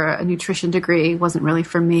for a nutrition degree wasn't really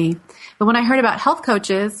for me. But when I heard about health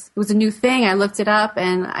coaches, it was a new thing. I looked it up,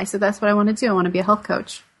 and I said, that's what I want to do. I want to be a health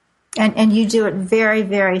coach. And you do it very,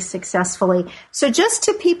 very successfully. So just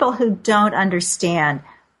to people who don't understand,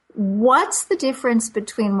 what's the difference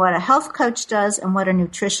between what a health coach does and what a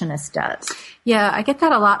nutritionist does? Yeah, I get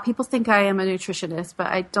that a lot. People think I am a nutritionist, but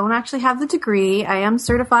I don't actually have the degree. I am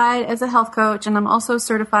certified as a health coach, and I'm also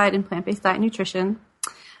certified in plant-based diet nutrition.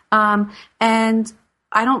 And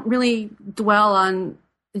I don't really dwell on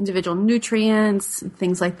individual nutrients and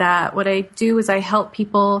things like that. What I do is I help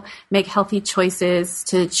people make healthy choices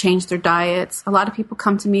to change their diets. A lot of people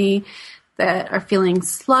come to me that are feeling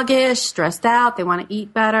sluggish, stressed out. They want to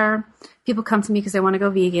eat better. People come to me because they want to go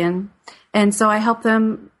vegan. And so I help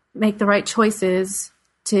them make the right choices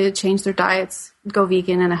to change their diets, go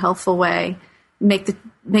vegan in a healthful way, make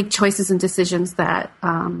choices and decisions that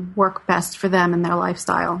work best for them and their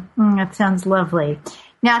lifestyle. That sounds lovely.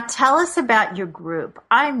 Now tell us about your group.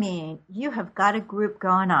 I mean, you have got a group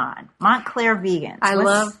going on, Montclair Vegans. I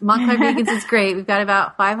love Montclair Vegans. It's great. We've got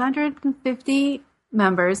about 550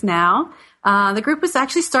 members now. The group was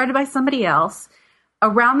actually started by somebody else.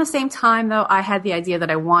 Around the same time, though, I had the idea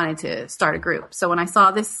that I wanted to start a group. So when I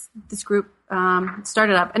saw this group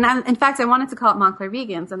started up, and in fact, I wanted to call it Montclair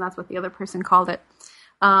Vegans, and that's what the other person called it.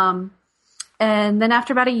 And then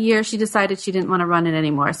after about a year, she decided she didn't want to run it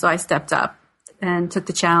anymore. So I stepped up and took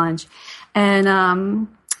the challenge. And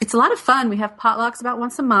it's a lot of fun. We have potlucks about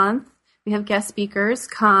once a month. We have guest speakers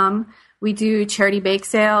come. We do charity bake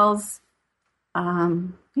sales.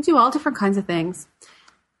 We do all different kinds of things.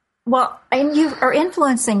 Well, and you are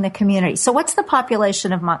influencing the community. So what's the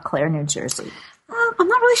population of Montclair, New Jersey? I'm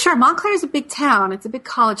not really sure. Montclair is a big town. It's a big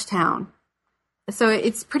college town. So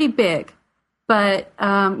it's pretty big. But,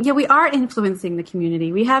 we are influencing the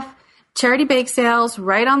community. We have charity bake sales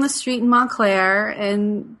right on the street in Montclair,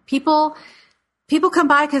 and people come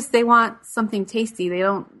by because they want something tasty. They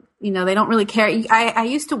don't really care. I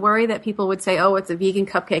used to worry that people would say, oh, it's a vegan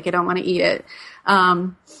cupcake, I don't want to eat it.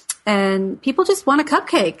 And people just want a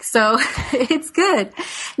cupcake, so it's good.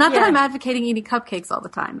 Not that I'm advocating eating cupcakes all the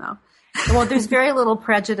time, though. Well, there's very little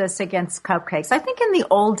prejudice against cupcakes. I think in the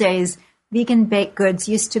old days, vegan baked goods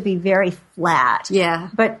used to be very flat. Yeah.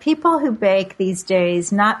 But people who bake these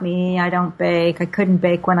days, not me, I don't bake. I couldn't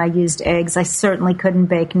bake when I used eggs. I certainly couldn't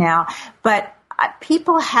bake now. But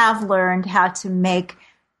people have learned how to make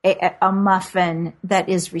a muffin that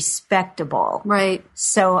is respectable. Right.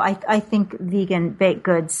 So I think vegan baked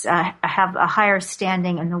goods have a higher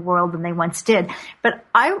standing in the world than they once did. But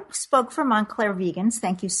I spoke for Montclair Vegans.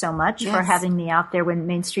 Thank you so much for having me out there when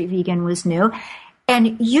Main Street Vegan was new.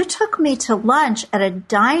 And you took me to lunch at a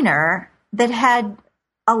diner that had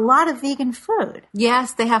a lot of vegan food.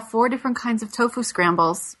 Yes, they have 4 different kinds of tofu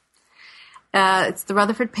scrambles. It's the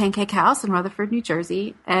Rutherford Pancake House in Rutherford, New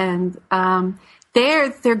Jersey. And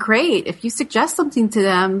they're great. If you suggest something to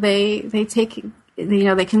them, they take,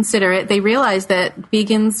 they consider it. They realize that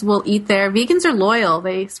vegans will eat there. Vegans are loyal.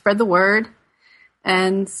 They spread the word.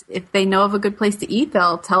 And if they know of a good place to eat,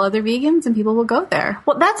 they'll tell other vegans and people will go there.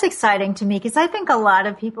 Well, that's exciting to me because I think a lot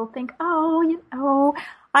of people think,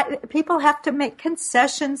 people have to make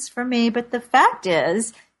concessions for me. But the fact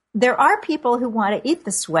is, there are people who want to eat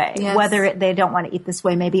this way, whether they don't want to eat this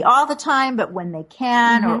way maybe all the time, but when they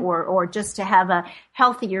can, or just to have a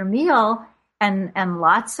healthier meal. And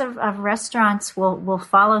lots of restaurants will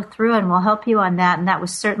follow through and will help you on that. And that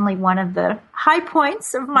was certainly one of the high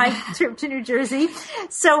points of my trip to New Jersey.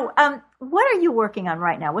 So what are you working on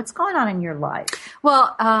right now? What's going on in your life?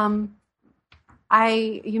 Well,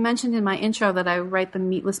 you mentioned in my intro that I write the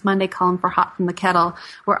Meatless Monday column for Hot from the Kettle.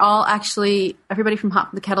 Everybody from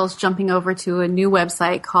Hot from the Kettle is jumping over to a new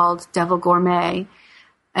website called Devil Gourmet,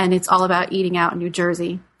 and it's all about eating out in New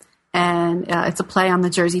Jersey. And it's a play on the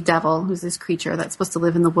Jersey Devil, who's this creature that's supposed to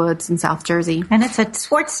live in the woods in South Jersey. And it's a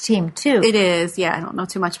sports team, too. It is, yeah. I don't know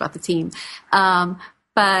too much about the team.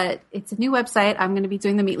 But it's a new website. I'm going to be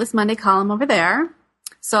doing the Meatless Monday column over there.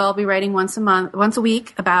 So I'll be writing once a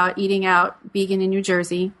week about eating out vegan in New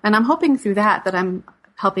Jersey. And I'm hoping through that I'm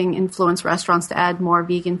helping influence restaurants to add more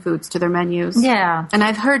vegan foods to their menus. Yeah. And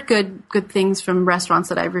I've heard good things from restaurants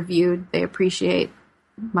that I've reviewed. They appreciate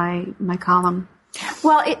my column.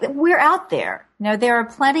 Well, we're out there. There are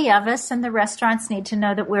plenty of us, and the restaurants need to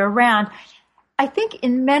know that we're around. I think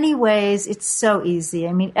in many ways it's so easy.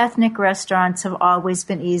 I mean, ethnic restaurants have always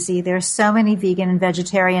been easy. There's so many vegan and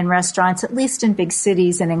vegetarian restaurants, at least in big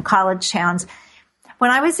cities and in college towns.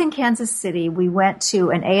 When I was in Kansas City, we went to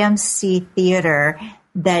an AMC theater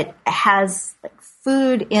that has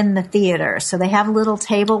food in the theater. So they have a little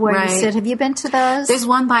table where you sit. Have you been to those? There's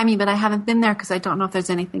one by me, but I haven't been there because I don't know if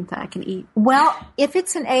there's anything that I can eat. Well, if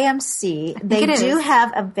it's an AMC, they do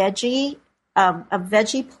have a veggie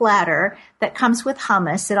platter that comes with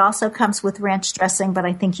hummus. It also comes with ranch dressing, but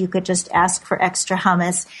I think you could just ask for extra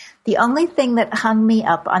hummus. The only thing that hung me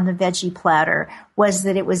up on the veggie platter was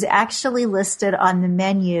that it was actually listed on the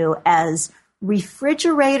menu as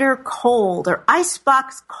refrigerator cold or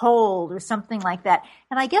icebox cold or something like that.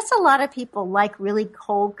 And I guess a lot of people like really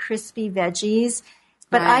cold, crispy veggies,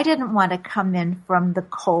 but I didn't want to come in from the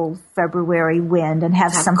cold February wind and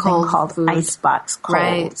have something called food. Icebox cold.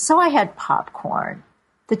 Right. So I had popcorn,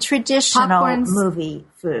 the traditional movie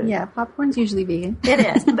food. Yeah, popcorn's usually vegan. It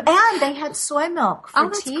is. And they had soy milk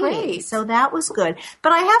for tea. Great. So that was good.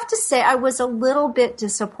 But I have to say I was a little bit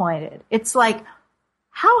disappointed. It's like,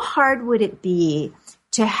 how hard would it be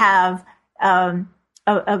to have a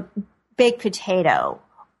baked potato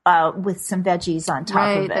with some veggies on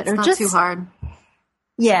top of it? Right, that's not too hard.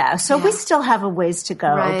 Yeah, so we still have a ways to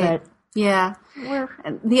go. Right. But yeah.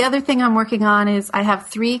 The other thing I'm working on is I have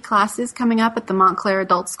 3 classes coming up at the Montclair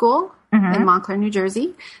Adult School in Montclair, New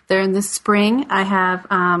Jersey. They're in the spring. I have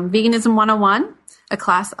Veganism 101, a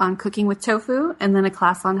class on cooking with tofu, and then a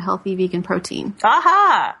class on healthy vegan protein.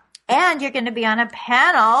 Aha! And you're going to be on a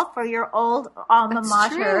panel for your old alma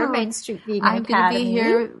mater, Main Street Vegan Academy. I'm going to be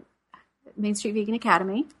here at Main Street Vegan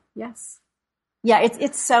Academy. Yes. Yeah,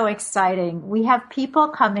 it's so exciting. We have people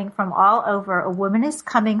coming from all over. A woman is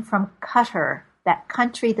coming from Qatar, that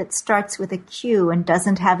country that starts with a Q and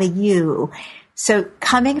doesn't have a U. So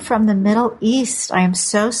coming from the Middle East, I am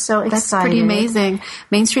so excited. That's pretty amazing.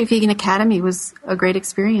 Main Street Vegan Academy was a great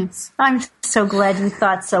experience. I'm so glad you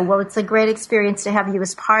thought so. Well, it's a great experience to have you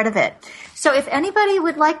as part of it. So if anybody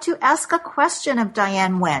would like to ask a question of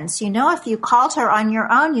Diane Wenz, if you called her on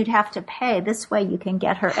your own, you'd have to pay. This way you can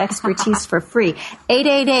get her expertise for free.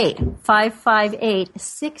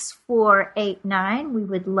 888-558-6489. We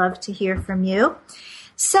would love to hear from you.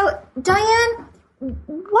 So, Diane,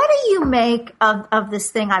 what do you make of this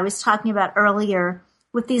thing I was talking about earlier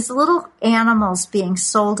with these little animals being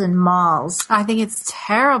sold in malls? I think it's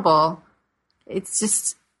terrible. It's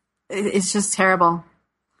just terrible.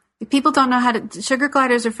 People don't know how to... Sugar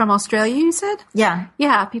gliders are from Australia, you said? Yeah.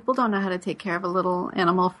 Yeah, people don't know how to take care of a little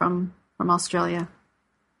animal from Australia.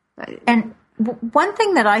 And one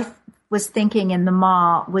thing that I was thinking in the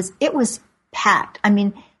mall was it was packed. I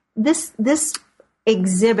mean, this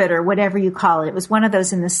exhibit or whatever you call it was one of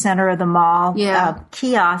those in the center of the mall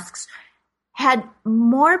kiosks, had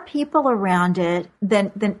more people around it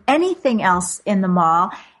than anything else in the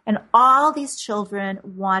mall, and all these children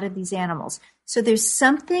wanted these animals. So there's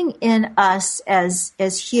something in us as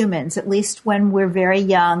humans, at least when we're very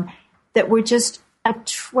young, that we're just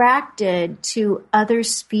attracted to other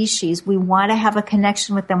species. We want to have a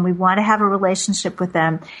connection with them. We want to have a relationship with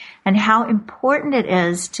them. And how important it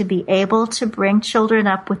is to be able to bring children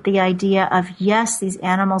up with the idea of, yes, these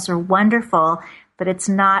animals are wonderful, but it's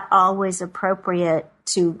not always appropriate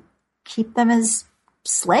to keep them as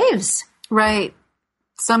slaves. Right.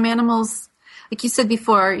 Some animals, like you said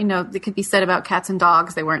before, it could be said about cats and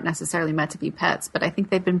dogs. They weren't necessarily meant to be pets, but I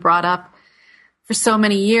think they've been brought up for so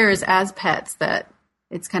many years as pets that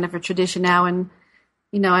it's kind of a tradition now. And,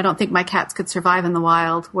 I don't think my cats could survive in the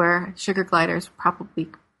wild, where sugar gliders probably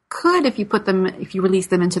could if you release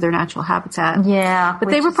them into their natural habitat. Yeah. But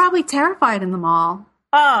they were probably terrified in the mall.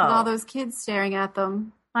 Oh. With all those kids staring at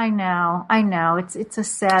them. I know. It's a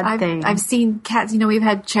sad thing. I've seen cats, we've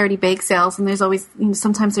had charity bake sales, and there's always,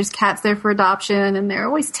 sometimes there's cats there for adoption, and they're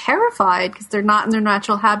always terrified because they're not in their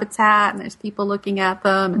natural habitat, and there's people looking at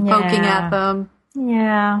them and poking at them.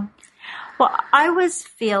 Yeah. Well, I was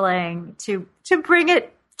feeling, to bring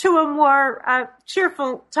it to a more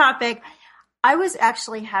cheerful topic, I was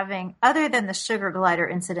actually having, other than the sugar glider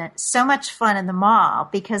incident, so much fun in the mall,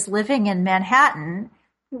 because living in Manhattan,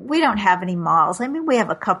 we don't have any malls. I mean, we have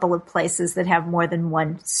a couple of places that have more than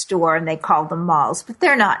one store, and they call them malls, but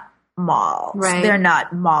they're not malls. Right. They're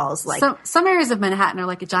not malls like... Some areas of Manhattan are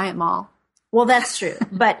like a giant mall. Well, that's true,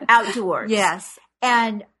 but outdoors. Yes.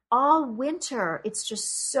 And all winter, it's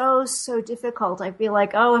just so difficult. I feel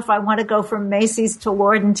like, if I want to go from Macy's to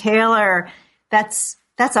Lord & Taylor, that's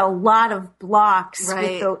a lot of blocks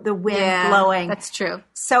with the wind blowing. That's true.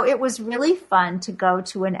 So it was really fun to go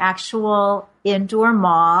to an actual indoor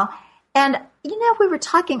mall. And, we were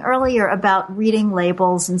talking earlier about reading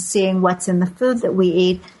labels and seeing what's in the food that we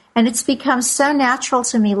eat. And it's become so natural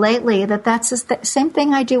to me lately that that's the same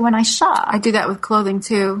thing I do when I shop. I do that with clothing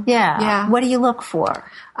too. Yeah. What do you look for?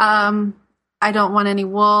 I don't want any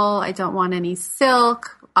wool. I don't want any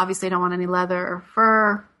silk. Obviously, I don't want any leather or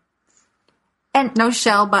fur. And no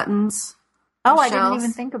shell buttons. Oh, I didn't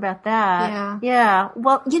even think about that. Yeah.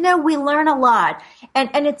 Well, we learn a lot, and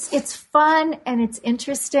it's fun and it's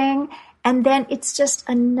interesting, and then it's just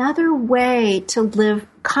another way to live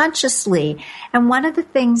consciously. And one of the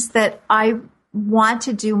things that I want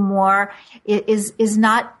to do more is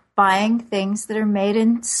not buying things that are made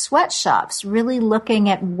in sweatshops, really looking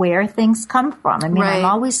at where things come from. I mean, I'm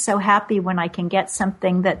always so happy when I can get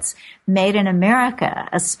something that's made in America,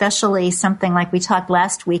 especially something like we talked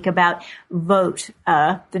last week about Vote,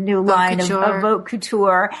 the new line of Vote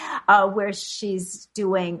Couture, where she's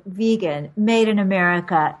doing vegan, made in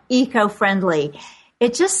America, eco-friendly.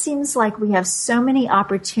 It just seems like we have so many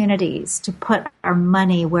opportunities to put our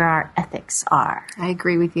money where our ethics are. I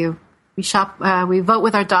agree with you. We shop, we vote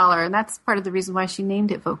with our dollar, and that's part of the reason why she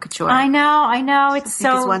named it Vote Couture. I know. It's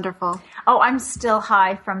wonderful. Oh, I'm still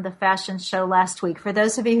high from the fashion show last week. For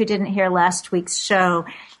those of you who didn't hear last week's show,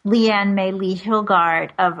 Leanne May Lee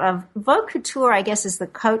Hilgard of Vote Couture, I guess, is the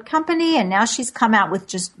coat company, and now she's come out with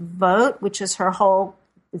just Vote, which is her whole,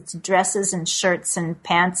 it's dresses and shirts and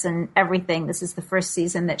pants and everything. This is the first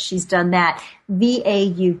season that she's done that.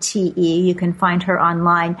 VAUTE. You can find her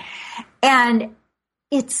online. And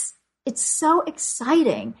it's so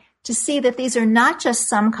exciting to see that these are not just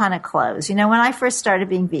some kind of clothes. When I first started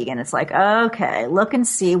being vegan, it's like, okay, look and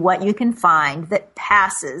see what you can find that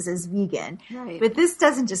passes as vegan. Right. But this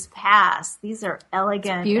doesn't just pass. These are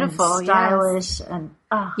elegant, beautiful, and stylish. Yes. And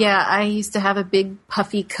yeah, I used to have a big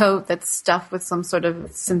puffy coat that's stuffed with some sort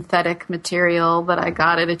of synthetic material that I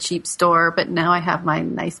got at a cheap store, but now I have my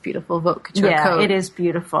nice, beautiful Vote Couture coat. Yeah, it is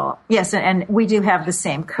beautiful. Yes, and we do have the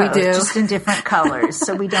same coat, we do. Just in different colors,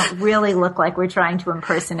 so we don't really look like we're trying to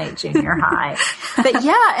impersonate junior high. But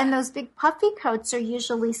yeah, and those big puffy coats are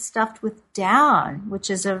usually stuffed with down, which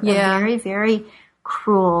is a very, very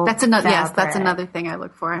cruel fabric. Yes, that's another thing I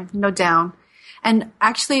look for. No down. And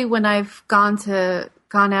actually, when I've gone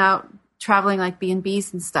out traveling like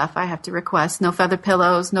B&Bs and stuff, I have to request no feather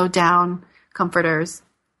pillows, no down comforters.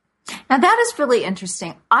 Now that is really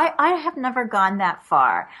interesting. I have never gone that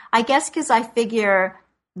far. I guess because I figure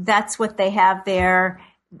that's what they have there.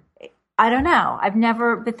 I don't know.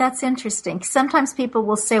 But that's interesting. Sometimes people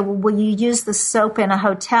will say, well, will you use the soap in a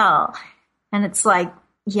hotel? And it's like,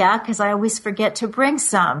 yeah, because I always forget to bring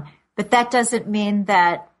some. But that doesn't mean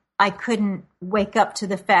that I couldn't wake up to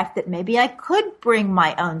the fact that maybe I could bring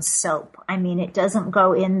my own soap. I mean, it doesn't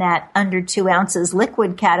go in that under 2 ounces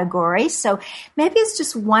liquid category. So maybe it's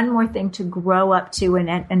just one more thing to grow up to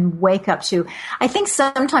and wake up to. I think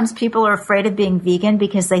sometimes people are afraid of being vegan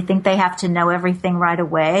because they think they have to know everything right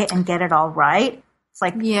away and get it all right. It's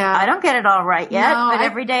like, I don't get it all right yet, but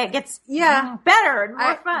every day it gets better and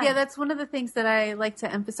more fun. Yeah, that's one of the things that I like to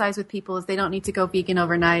emphasize with people is they don't need to go vegan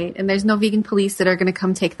overnight. And there's no vegan police that are going to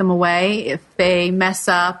come take them away if they mess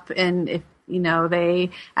up and if, they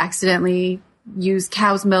accidentally use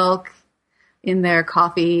cow's milk in their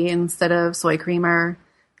coffee instead of soy creamer.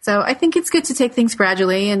 So I think it's good to take things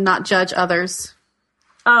gradually and not judge others.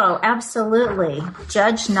 Oh, absolutely.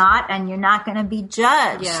 Judge not, and you're not going to be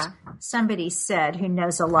judged. Yeah. Somebody said who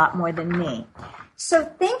knows a lot more than me. So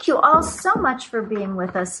thank you all so much for being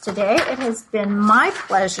with us today. It has been my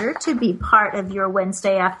pleasure to be part of your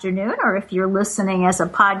Wednesday afternoon, or if you're listening as a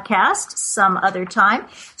podcast some other time.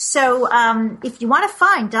 So if you want to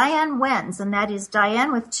find Diane Wenz, and that is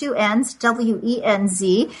Diane with 2 N's,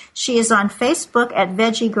 W-E-N-Z. She is on Facebook at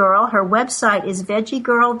Veggie Girl. Her website is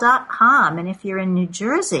veggiegirl.com. And if you're in New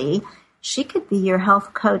Jersey, she could be your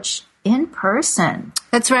health coach in person.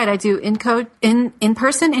 That's right. I do in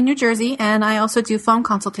person in New Jersey, and I also do phone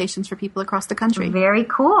consultations for people across the country. Very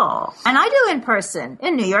cool. And I do in person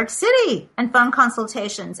in New York City, and phone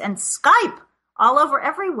consultations and Skype all over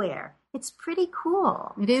everywhere. It's pretty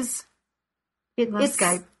cool. It is. It's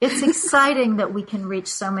Skype. It's exciting that we can reach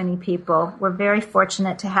so many people. We're very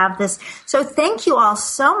fortunate to have this. So thank you all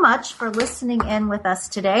so much for listening in with us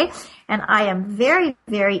today. And I am very,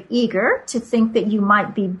 very eager to think that you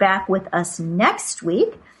might be back with us next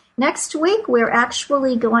week. Next week, we're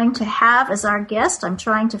actually going to have as our guest, I'm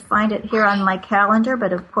trying to find it here on my calendar,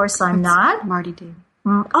 but of course I'm not. Marty Davey.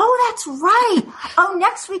 Oh, that's right. Oh,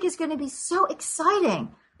 next week is going to be so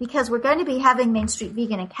exciting, because we're going to be having Main Street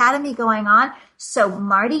Vegan Academy going on. So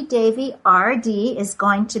Marty Davey, RD, is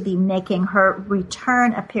going to be making her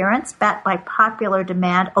return appearance back by popular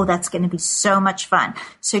demand. Oh, that's going to be so much fun.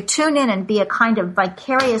 So tune in and be a kind of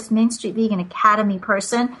vicarious Main Street Vegan Academy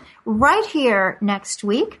person right here next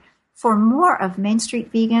week for more of Main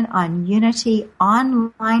Street Vegan on Unity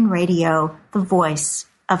Online Radio, the voice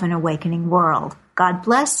of an awakening world. God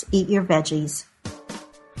bless. Eat your veggies.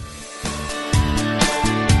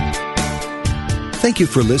 Thank you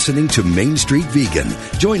for listening to Main Street Vegan.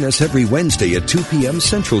 Join us every Wednesday at 2 p.m.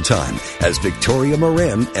 Central Time as Victoria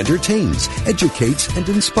Moran entertains, educates, and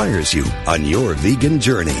inspires you on your vegan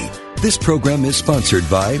journey. This program is sponsored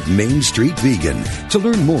by Main Street Vegan. To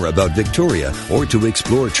learn more about Victoria or to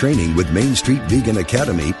explore training with Main Street Vegan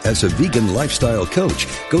Academy as a vegan lifestyle coach,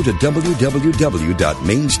 go to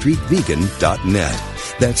www.mainstreetvegan.net.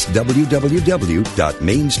 That's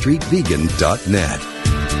www.mainstreetvegan.net.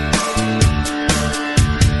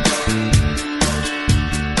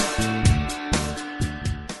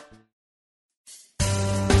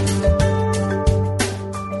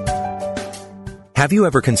 Have you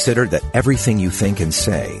ever considered that everything you think and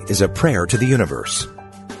say is a prayer to the universe?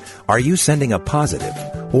 Are you sending a positive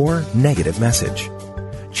or negative message?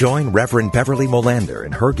 Join Reverend Beverly Molander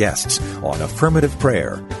and her guests on Affirmative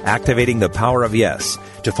Prayer, Activating the Power of Yes,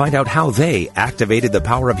 to find out how they activated the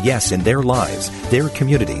power of yes in their lives, their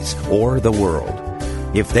communities, or the world.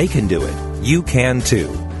 If they can do it, you can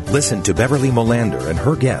too. Listen to Beverly Molander and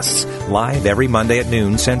her guests live every Monday at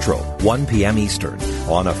noon Central, 1 p.m. Eastern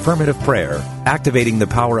on Affirmative Prayer, Activating the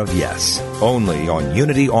Power of Yes, only on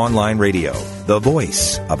Unity Online Radio, the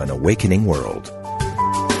voice of an awakening world.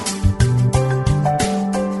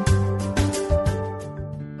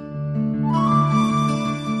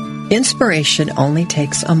 Inspiration only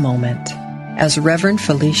takes a moment. As Reverend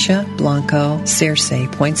Felicia Blanco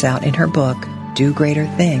Searcy points out in her book, Do Greater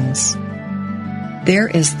Things, there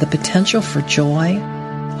is the potential for joy,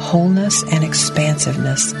 wholeness, and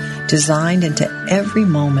expansiveness designed into every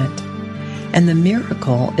moment. And the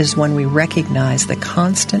miracle is when we recognize the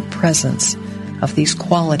constant presence of these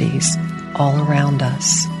qualities all around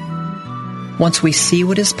us. Once we see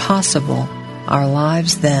what is possible, our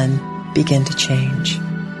lives then begin to change.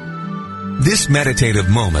 This meditative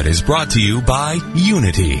moment is brought to you by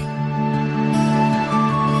Unity.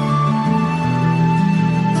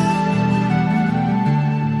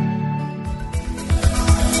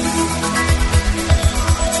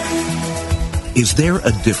 Is there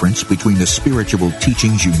a difference between the spiritual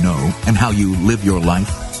teachings you know and how you live your life?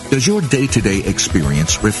 Does your day-to-day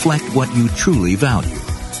experience reflect what you truly value?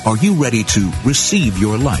 Are you ready to receive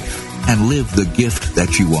your life and live the gift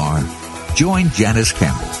that you are? Join Janice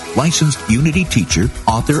Campbell, licensed Unity teacher,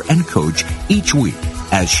 author, and coach each week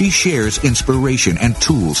as she shares inspiration and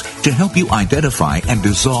tools to help you identify and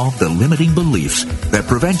dissolve the limiting beliefs that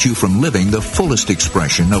prevent you from living the fullest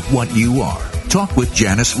expression of what you are. Talk with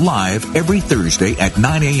Janice live every Thursday at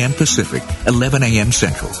 9 a.m. Pacific, 11 a.m.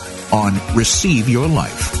 Central on Receive Your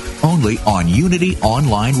Life, only on Unity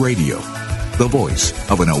Online Radio, the voice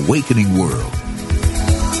of an awakening world.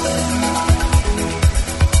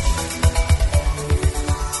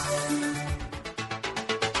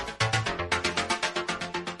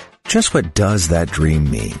 Just what does that dream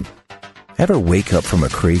mean? Ever wake up from a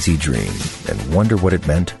crazy dream and wonder what it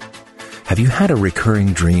meant? Have you had a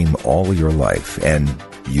recurring dream all your life and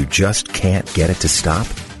you just can't get it to stop?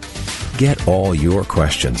 Get all your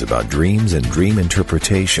questions about dreams and dream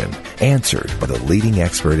interpretation answered by the leading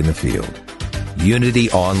expert in the field. Unity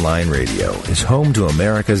Online Radio is home to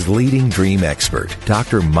America's leading dream expert,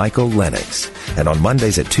 Dr. Michael Lennox. And on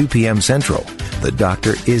Mondays at 2 p.m. Central, the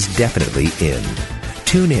doctor is definitely in.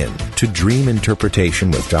 Tune in to Dream Interpretation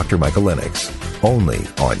with Dr. Michael Lennox, only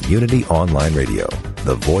on Unity Online Radio,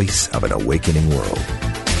 the voice of an awakening world.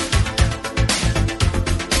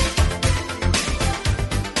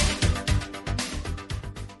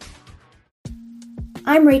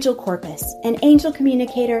 I'm Rachel Corpus, an angel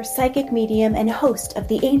communicator, psychic medium, and host of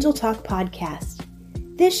the Angel Talk podcast.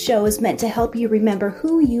 This show is meant to help you remember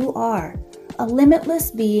who you are, a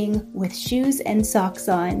limitless being with shoes and socks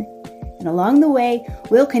on. And along the way,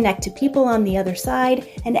 we'll connect to people on the other side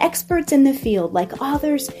and experts in the field like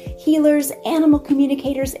authors, healers, animal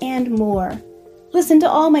communicators, and more. Listen to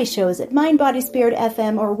all my shows at Mind, Body, Spirit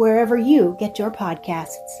FM or wherever you get your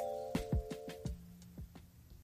podcasts.